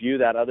got to imbue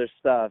that other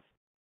stuff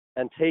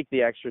and take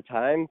the extra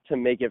time to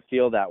make it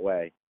feel that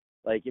way.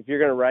 Like, if you're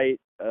going to write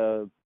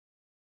a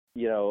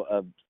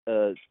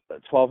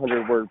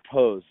 1,200 word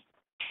post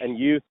and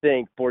you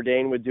think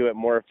Bourdain would do it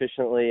more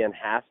efficiently in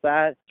half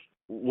that,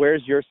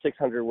 where's your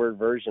 600 word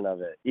version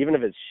of it? Even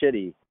if it's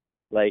shitty,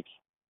 like,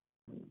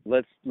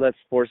 let's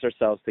force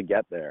ourselves to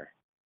get there.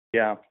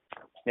 Yeah,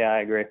 I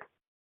agree.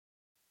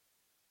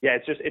 Yeah,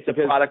 it's a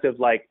product of,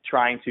 like,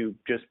 trying to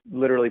just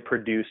literally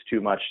produce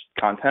too much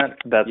content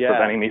that's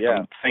preventing me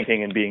from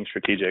thinking and being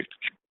strategic.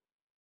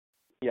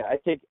 Yeah, I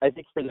think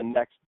for the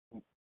next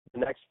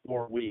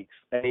 4 weeks,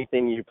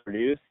 anything you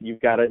produce, you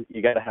gotta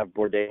have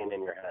Bourdain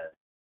in your head.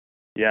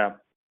 Yeah.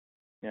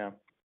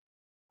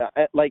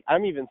 Like,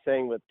 I'm even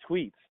saying with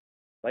tweets,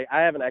 like,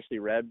 I haven't actually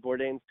read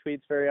Bourdain's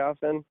tweets very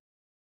often,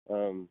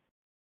 and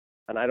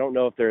I don't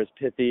know if they're as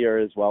pithy or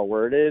as well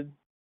worded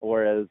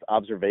or as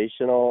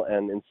observational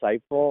and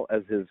insightful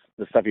as the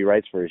stuff he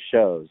writes for his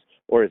shows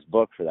or his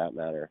book, for that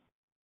matter.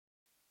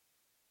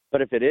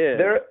 But if it is,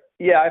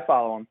 I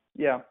follow him.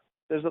 Yeah,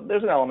 there's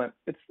an element.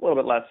 It's a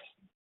little bit less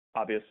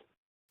obvious.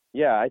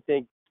 Yeah, I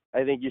think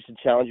I think you should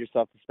challenge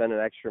yourself to spend an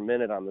extra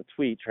minute on the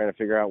tweet trying to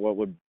figure out what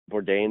would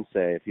Bourdain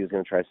say if he was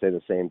going to try to say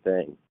the same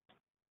thing.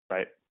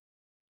 Right.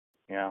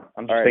 Yeah. I'm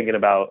All just right. thinking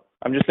about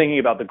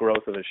the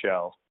growth of the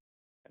show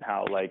and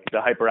how like the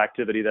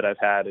hyperactivity that I've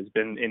had has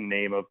been in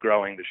name of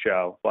growing the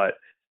show, but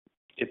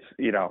it's,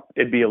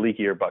 it'd be a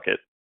leakier bucket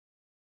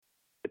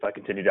if I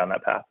continue down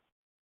that path.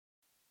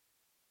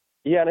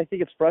 Yeah, and I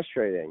think it's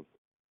frustrating.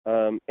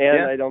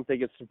 Yeah. I don't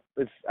think it's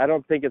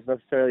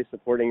necessarily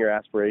supporting your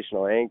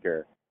aspirational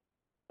anchor.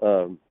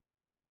 I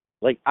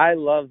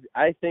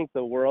think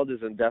the world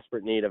is in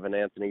desperate need of an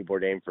Anthony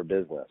Bourdain for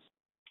business.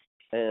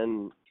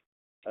 And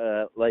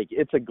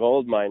it's a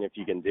gold mine if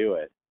you can do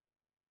it.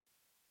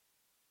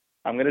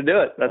 I'm going to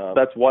do it.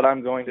 That's what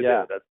I'm going to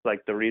yeah. do. That's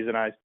like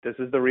this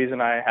is the reason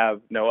I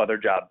have no other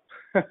job.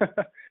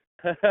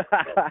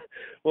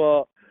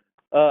 Well,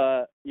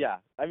 yeah.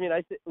 I mean,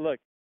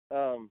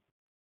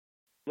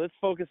 let's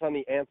focus on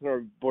the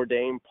Anthony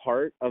Bourdain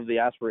part of the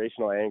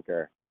aspirational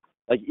anchor.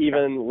 Like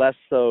even less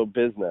so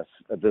business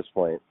at this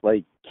point.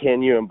 Like,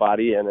 can you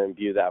embody and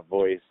imbue that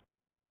voice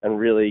and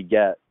really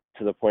get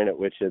to the point at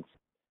which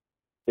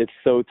it's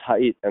so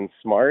tight and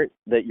smart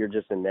that you're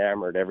just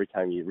enamored every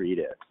time you read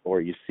it or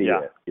you see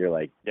it. You're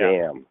like,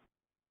 damn,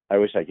 I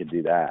wish I could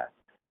do that.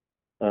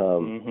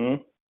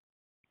 Because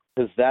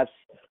that's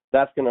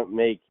going to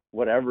make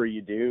whatever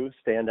you do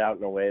stand out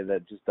in a way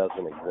that just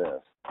doesn't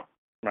exist.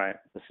 Right.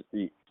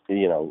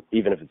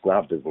 Even if it's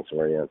not business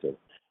oriented.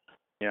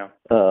 Yeah.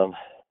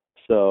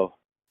 So,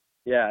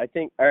 yeah, I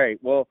think, all right,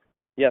 well,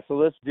 yeah, so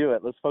let's do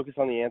it. Let's focus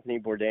on the Anthony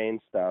Bourdain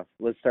stuff.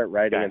 Let's start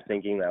writing and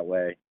thinking that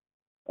way.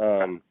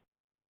 And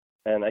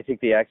I think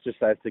the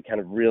exercise to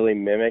kind of really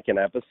mimic an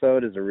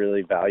episode is a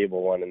really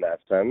valuable one in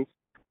that sense.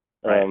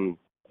 Right.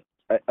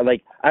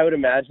 I would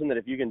imagine that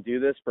if you can do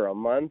this for a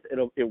month,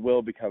 it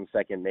will become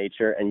second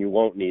nature and you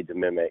won't need to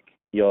mimic.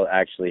 You'll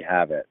actually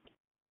have it.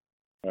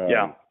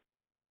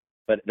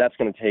 But that's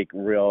going to take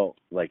real,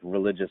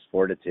 religious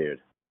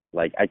fortitude.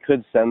 I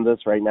could send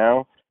this right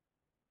now.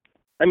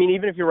 I mean,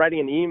 even if you're writing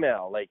an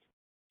email,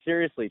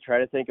 seriously, try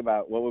to think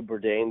about what would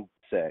Bourdain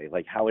say?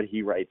 How would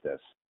he write this?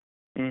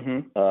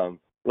 Mm-hmm.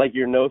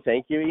 Your no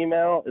thank you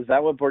email, is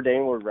that what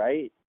Bourdain would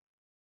write?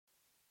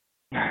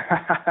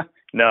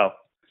 No.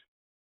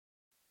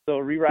 So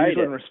rewrite he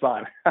wouldn't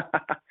respond.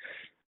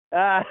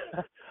 I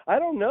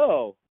don't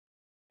know.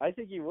 I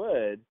think he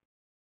would.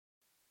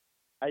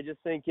 I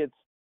just think it's.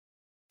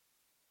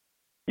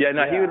 Yeah,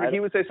 no, he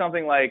would say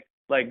something like,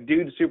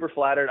 dude, super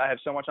flattered. I have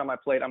so much on my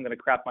plate. I'm going to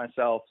crap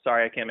myself.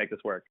 Sorry, I can't make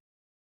this work.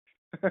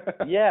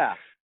 Yeah.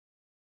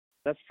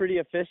 That's pretty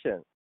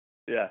efficient.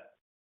 Yeah.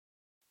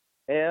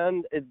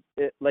 And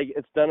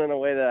it's done in a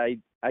way that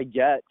I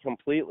get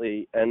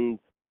completely and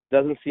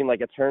doesn't seem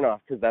like a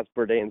turnoff because that's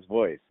Bourdain's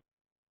voice.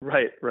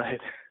 Right.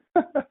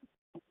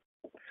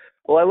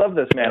 Well, I love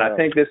this, man. I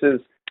think this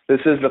is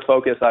the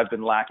focus I've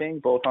been lacking,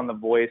 both on the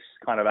voice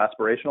kind of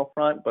aspirational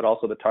front, but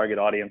also the target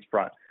audience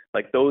front.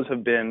 Those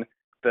have been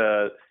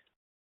the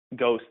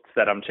ghosts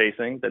that I'm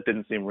chasing that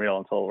didn't seem real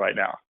until right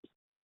now.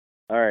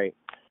 All right.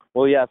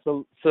 Well, yeah.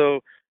 So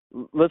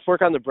let's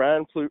work on the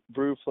brand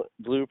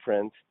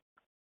blueprint.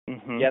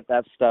 Mm-hmm. Get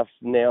that stuff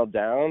nailed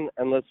down,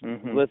 and let's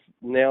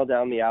nail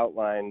down the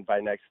outline by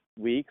next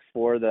week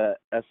for the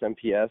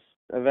SMPS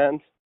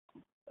event.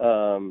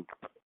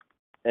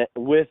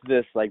 With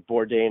this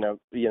Bourdain,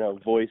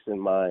 voice in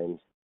mind,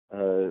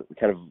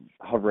 kind of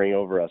hovering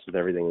over us with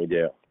everything we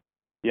do.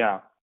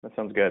 Yeah, that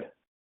sounds good.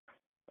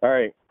 All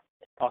right.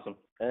 Awesome.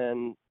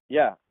 And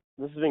yeah,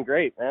 this has been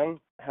great, man.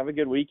 Have a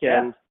good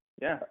weekend.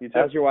 Yeah, you too.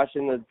 As you're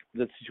watching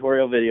the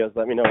tutorial videos,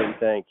 let me know what you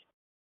think.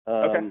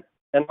 Okay.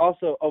 And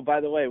also, by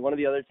the way, one of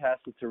the other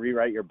tasks is to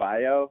rewrite your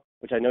bio,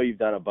 which I know you've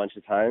done a bunch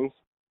of times.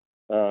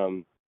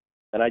 And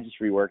I just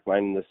reworked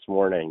mine this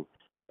morning.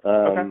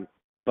 Okay.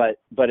 But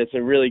it's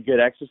a really good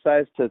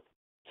exercise to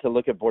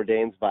look at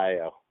Bourdain's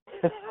bio.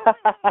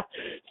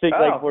 Think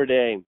like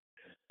Bourdain.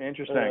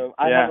 Interesting.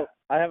 I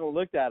haven't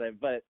looked at it,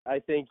 but I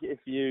think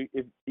if you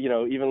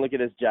even look at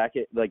his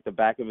jacket, the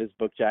back of his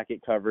book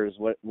jacket covers,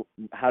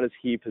 how does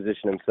he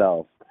position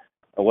himself?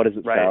 What does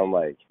it sound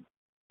like?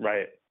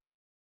 Right.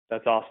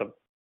 That's awesome.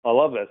 I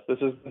love this. This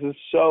is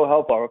so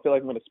helpful. I feel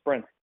like I'm going to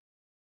sprint.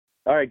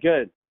 All right,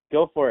 good.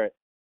 Go for it.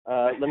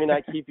 Let me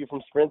not keep you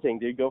from sprinting,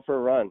 dude. Go for a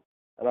run.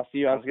 And I'll see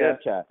you on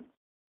Snapchat.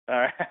 All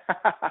right.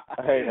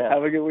 All right, man.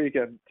 Have a good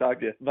weekend. Talk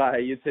to you. Bye.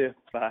 You too.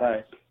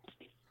 Bye.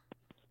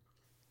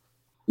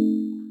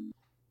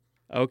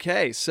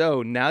 Okay,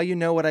 so now you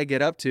know what I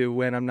get up to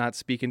when I'm not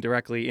speaking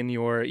directly in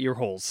your ear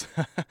holes.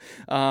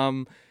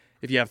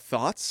 If you have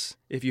thoughts,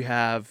 if you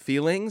have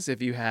feelings,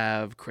 if you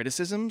have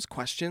criticisms,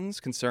 questions,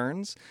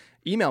 concerns,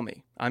 email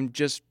me. I'm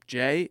just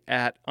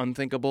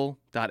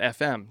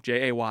jay@unthinkable.fm,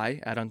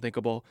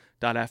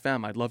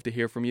 jay@unthinkable.fm. I'd love to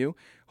hear from you.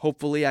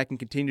 Hopefully I can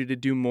continue to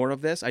do more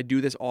of this. I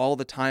do this all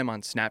the time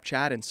on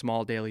Snapchat in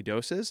small daily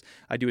doses.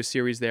 I do a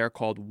series there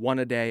called One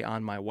a Day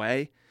on My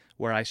Way,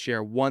 where I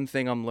share one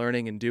thing I'm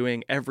learning and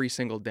doing every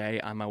single day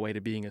on my way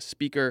to being a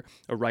speaker,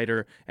 a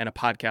writer, and a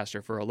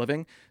podcaster for a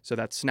living. So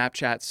that's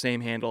Snapchat,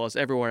 same handle as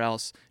everywhere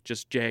else,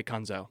 just Jay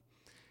Acunzo.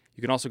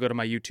 You can also go to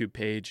my YouTube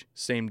page,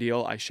 same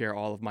deal. I share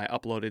all of my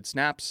uploaded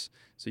snaps,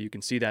 so you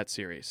can see that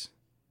series.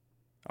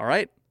 All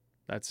right,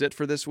 that's it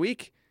for this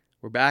week.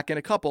 We're back in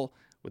a couple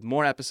with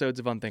more episodes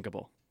of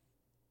Unthinkable.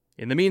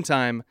 In the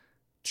meantime,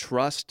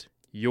 trust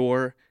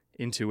your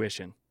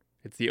intuition.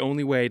 It's the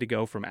only way to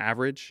go from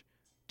average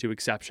to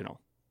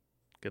exceptional.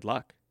 Good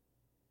luck.